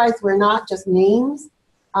realize we're not just names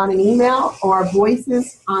on an email or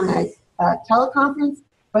voices on a teleconference,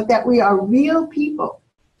 but that we are real people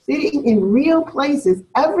sitting in real places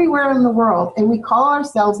everywhere in the world, and we call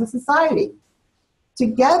ourselves a society.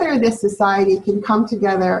 Together, this society can come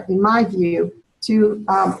together, in my view, to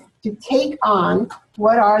take on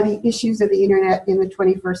what are the issues of the internet in the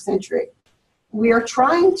 21st century. We are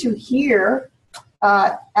trying to here,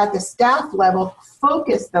 at the staff level,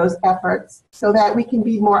 focus those efforts so that we can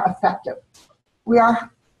be more effective. We are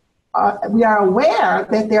aware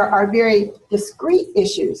that there are very discrete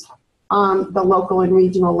issues on the local and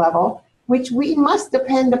regional level, which we must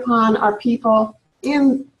depend upon our people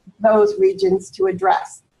in those regions to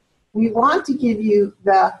address. We want to give you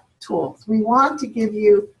the tools. We want to give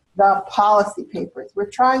you the policy papers. We're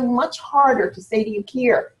trying much harder to say to you,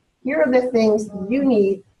 here are the things you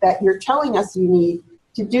need, that you're telling us you need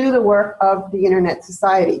to do the work of the Internet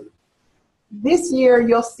Society. This year,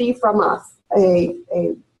 you'll see from us a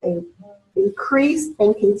increased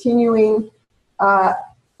and continuing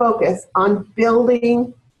focus on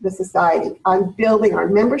building the society, on building our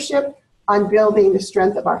membership, on building the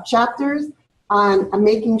strength of our chapters, on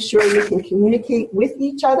making sure we can communicate with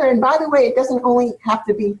each other. And by the way, it doesn't only have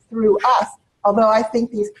to be through us, although I think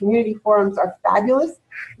these community forums are fabulous.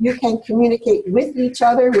 You can communicate with each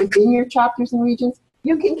other within your chapters and regions.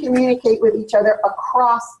 You can communicate with each other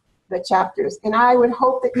across the chapters. And I would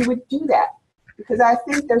hope that you would do that, because I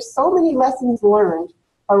think there's so many lessons learned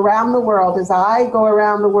around the world. As I go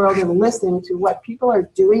around the world and listen to what people are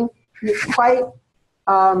doing, it's quite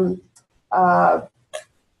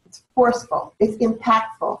it's forceful, it's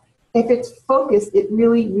impactful. If it's focused, it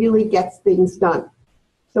really, really gets things done.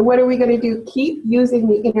 So what are we going to do? Keep using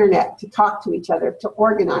the internet to talk to each other, to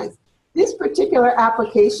organize. This particular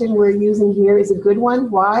application we're using here is a good one.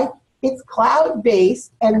 Why? It's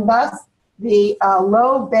cloud-based, and thus the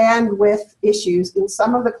low bandwidth issues in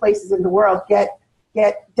some of the places in the world get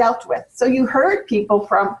dealt with. So you heard people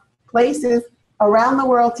from places around the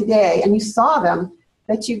world today, and you saw them,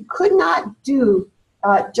 that you could not do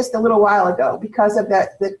just a little while ago because of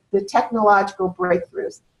the technological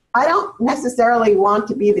breakthroughs. I don't necessarily want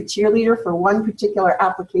to be the cheerleader for one particular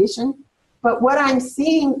application, but what I'm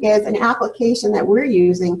seeing is an application that we're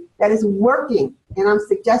using that is working, and I'm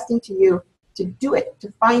suggesting to you to do it,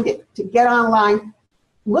 to find it, to get online,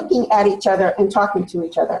 looking at each other and talking to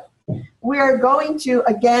each other. We are going to,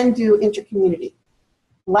 again, do intercommunity.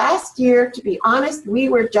 Last year, to be honest, we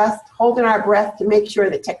were just holding our breath to make sure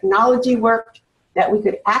that technology worked, that we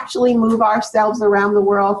could actually move ourselves around the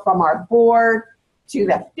world from our board to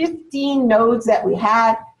the 15 nodes that we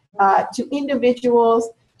had, to individuals,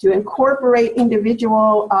 to incorporate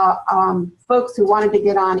individual folks who wanted to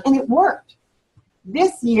get on, and it worked.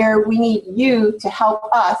 This year, we need you to help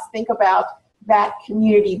us think about that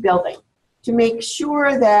community building, to make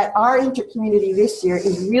sure that our intercommunity this year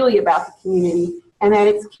is really about the community and that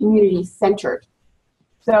it's community-centered.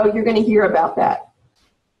 So you're going to hear about that.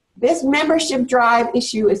 This membership drive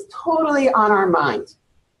issue is totally on our mind.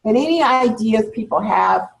 And any ideas people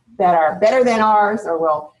have that are better than ours or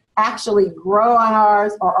will actually grow on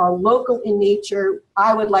ours or are local in nature,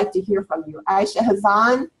 I would like to hear from you. Aisha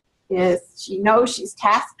Hazan she knows she's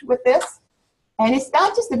tasked with this. And it's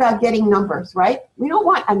not just about getting numbers, right? We don't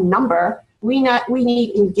want a number. We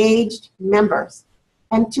need engaged members.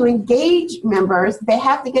 And to engage members, they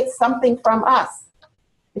have to get something from us.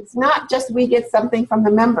 It's not just we get something from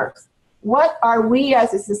the members. What are we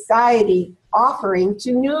as a society offering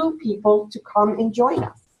to new people to come and join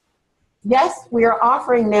us? Yes, we are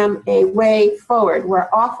offering them a way forward. We're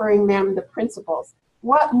offering them the principles.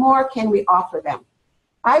 What more can we offer them?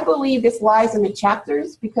 I believe this lies in the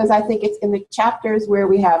chapters because I think it's in the chapters where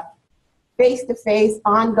we have face-to-face,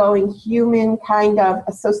 ongoing human kind of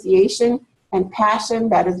association and passion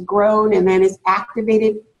that is grown and then is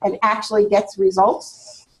activated and actually gets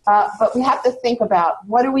results. But we have to think about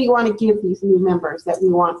what do we want to give these new members that we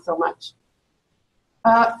want so much.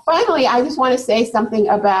 Finally, I just want to say something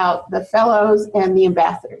about the fellows and the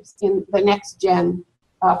ambassadors in the next gen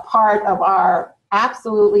part of our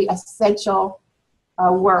absolutely essential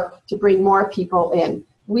work to bring more people in.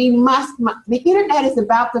 The internet is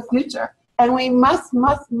about the future, and we must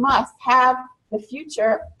have the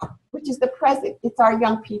future, which is the present. It's our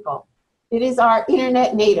young people. It is our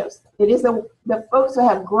internet natives. It is the folks who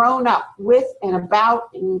have grown up with and about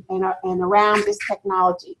and around this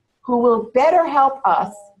technology, who will better help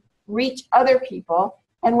us reach other people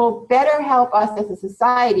and will better help us as a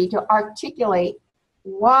society to articulate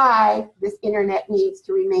why this internet needs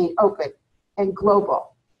to remain open and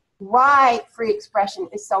global, why free expression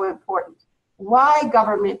is so important, why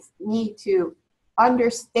governments need to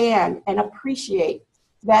understand and appreciate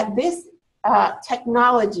that this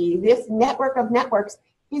technology, this network of networks,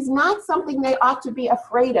 is not something they ought to be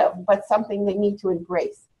afraid of, but something they need to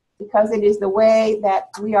embrace, because it is the way that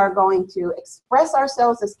we are going to express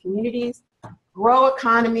ourselves as communities, grow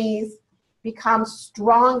economies, become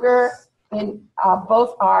stronger in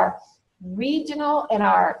both our regional and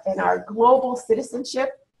our global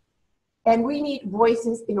citizenship. And we need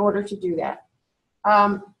voices in order to do that.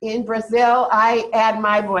 In Brazil, I add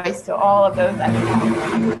my voice to all of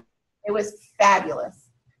those. It was fabulous.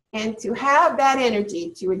 And to have that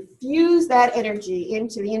energy, to infuse that energy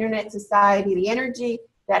into the internet society, the energy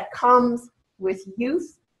that comes with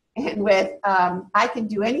youth and with I can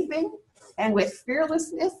do anything, and with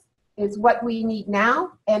fearlessness, is what we need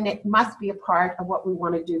now, and it must be a part of what we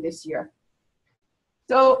want to do this year.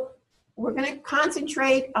 So we're going to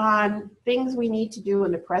concentrate on things we need to do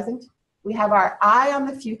in the present. We have our eye on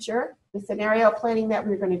the future. The scenario planning that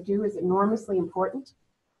we're going to do is enormously important.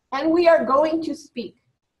 And we are going to speak.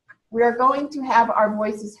 We are going to have our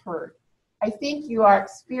voices heard. I think you are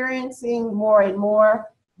experiencing more and more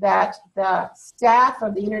that the staff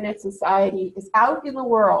of the Internet Society is out in the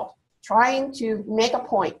world trying to make a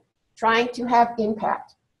point, trying to have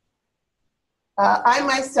impact. I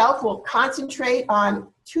myself will concentrate on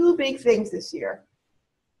two big things this year.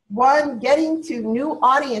 One, getting to new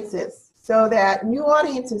audiences so that new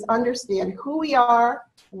audiences understand who we are,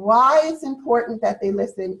 why it's important that they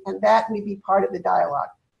listen, and that we be part of the dialogue.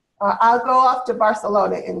 I'll go off to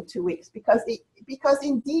Barcelona in 2 weeks because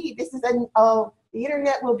indeed this is the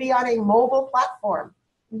internet will be on a mobile platform.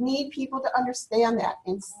 We need people to understand that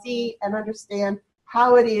and see and understand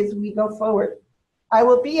how it is we go forward. I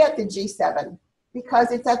will be at the G7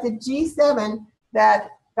 because it's at the G7 that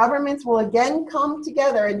governments will again come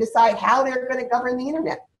together and decide how they're going to govern the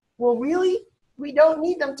internet. Well, really, we don't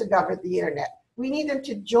need them to govern the internet. We need them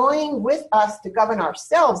to join with us to govern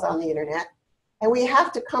ourselves on the internet. And we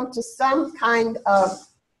have to come to some kind of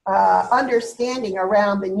understanding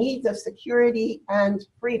around the needs of security and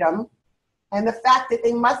freedom, and the fact that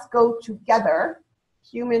they must go together.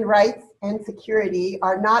 Human rights and security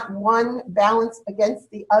are not one balanced against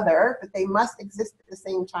the other, but they must exist at the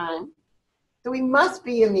same time. So we must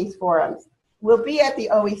be in these forums. We'll be at the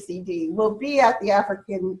OECD. We'll be at the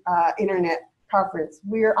African Internet Conference.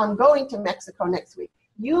 I'm going to Mexico next week.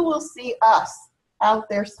 You will see us out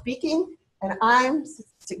there speaking, and I'm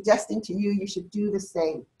suggesting to you, you should do the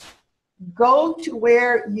same. Go to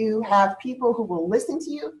where you have people who will listen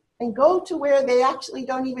to you, and go to where they actually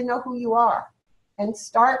don't even know who you are, and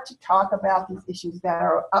start to talk about these issues that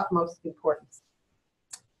are of utmost importance.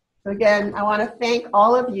 So again, I want to thank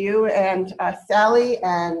all of you, and Sally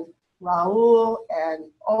and Raul and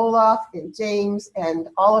Olaf and James and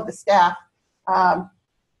all of the staff,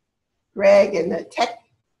 Greg and the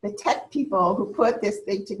tech people who put this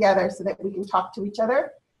thing together so that we can talk to each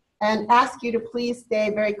other, and ask you to please stay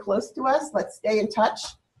very close to us. Let's stay in touch.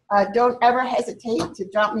 Don't ever hesitate to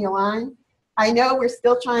drop me a line. I know we're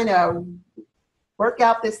still trying to work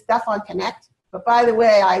out this stuff on Connect, but by the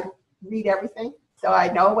way, I read everything, so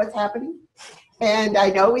I know what's happening. And I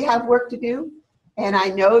know we have work to do, and I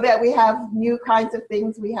know that we have new kinds of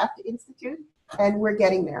things we have to institute, and we're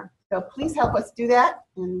getting there. So please help us do that,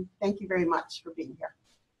 and thank you very much for being here.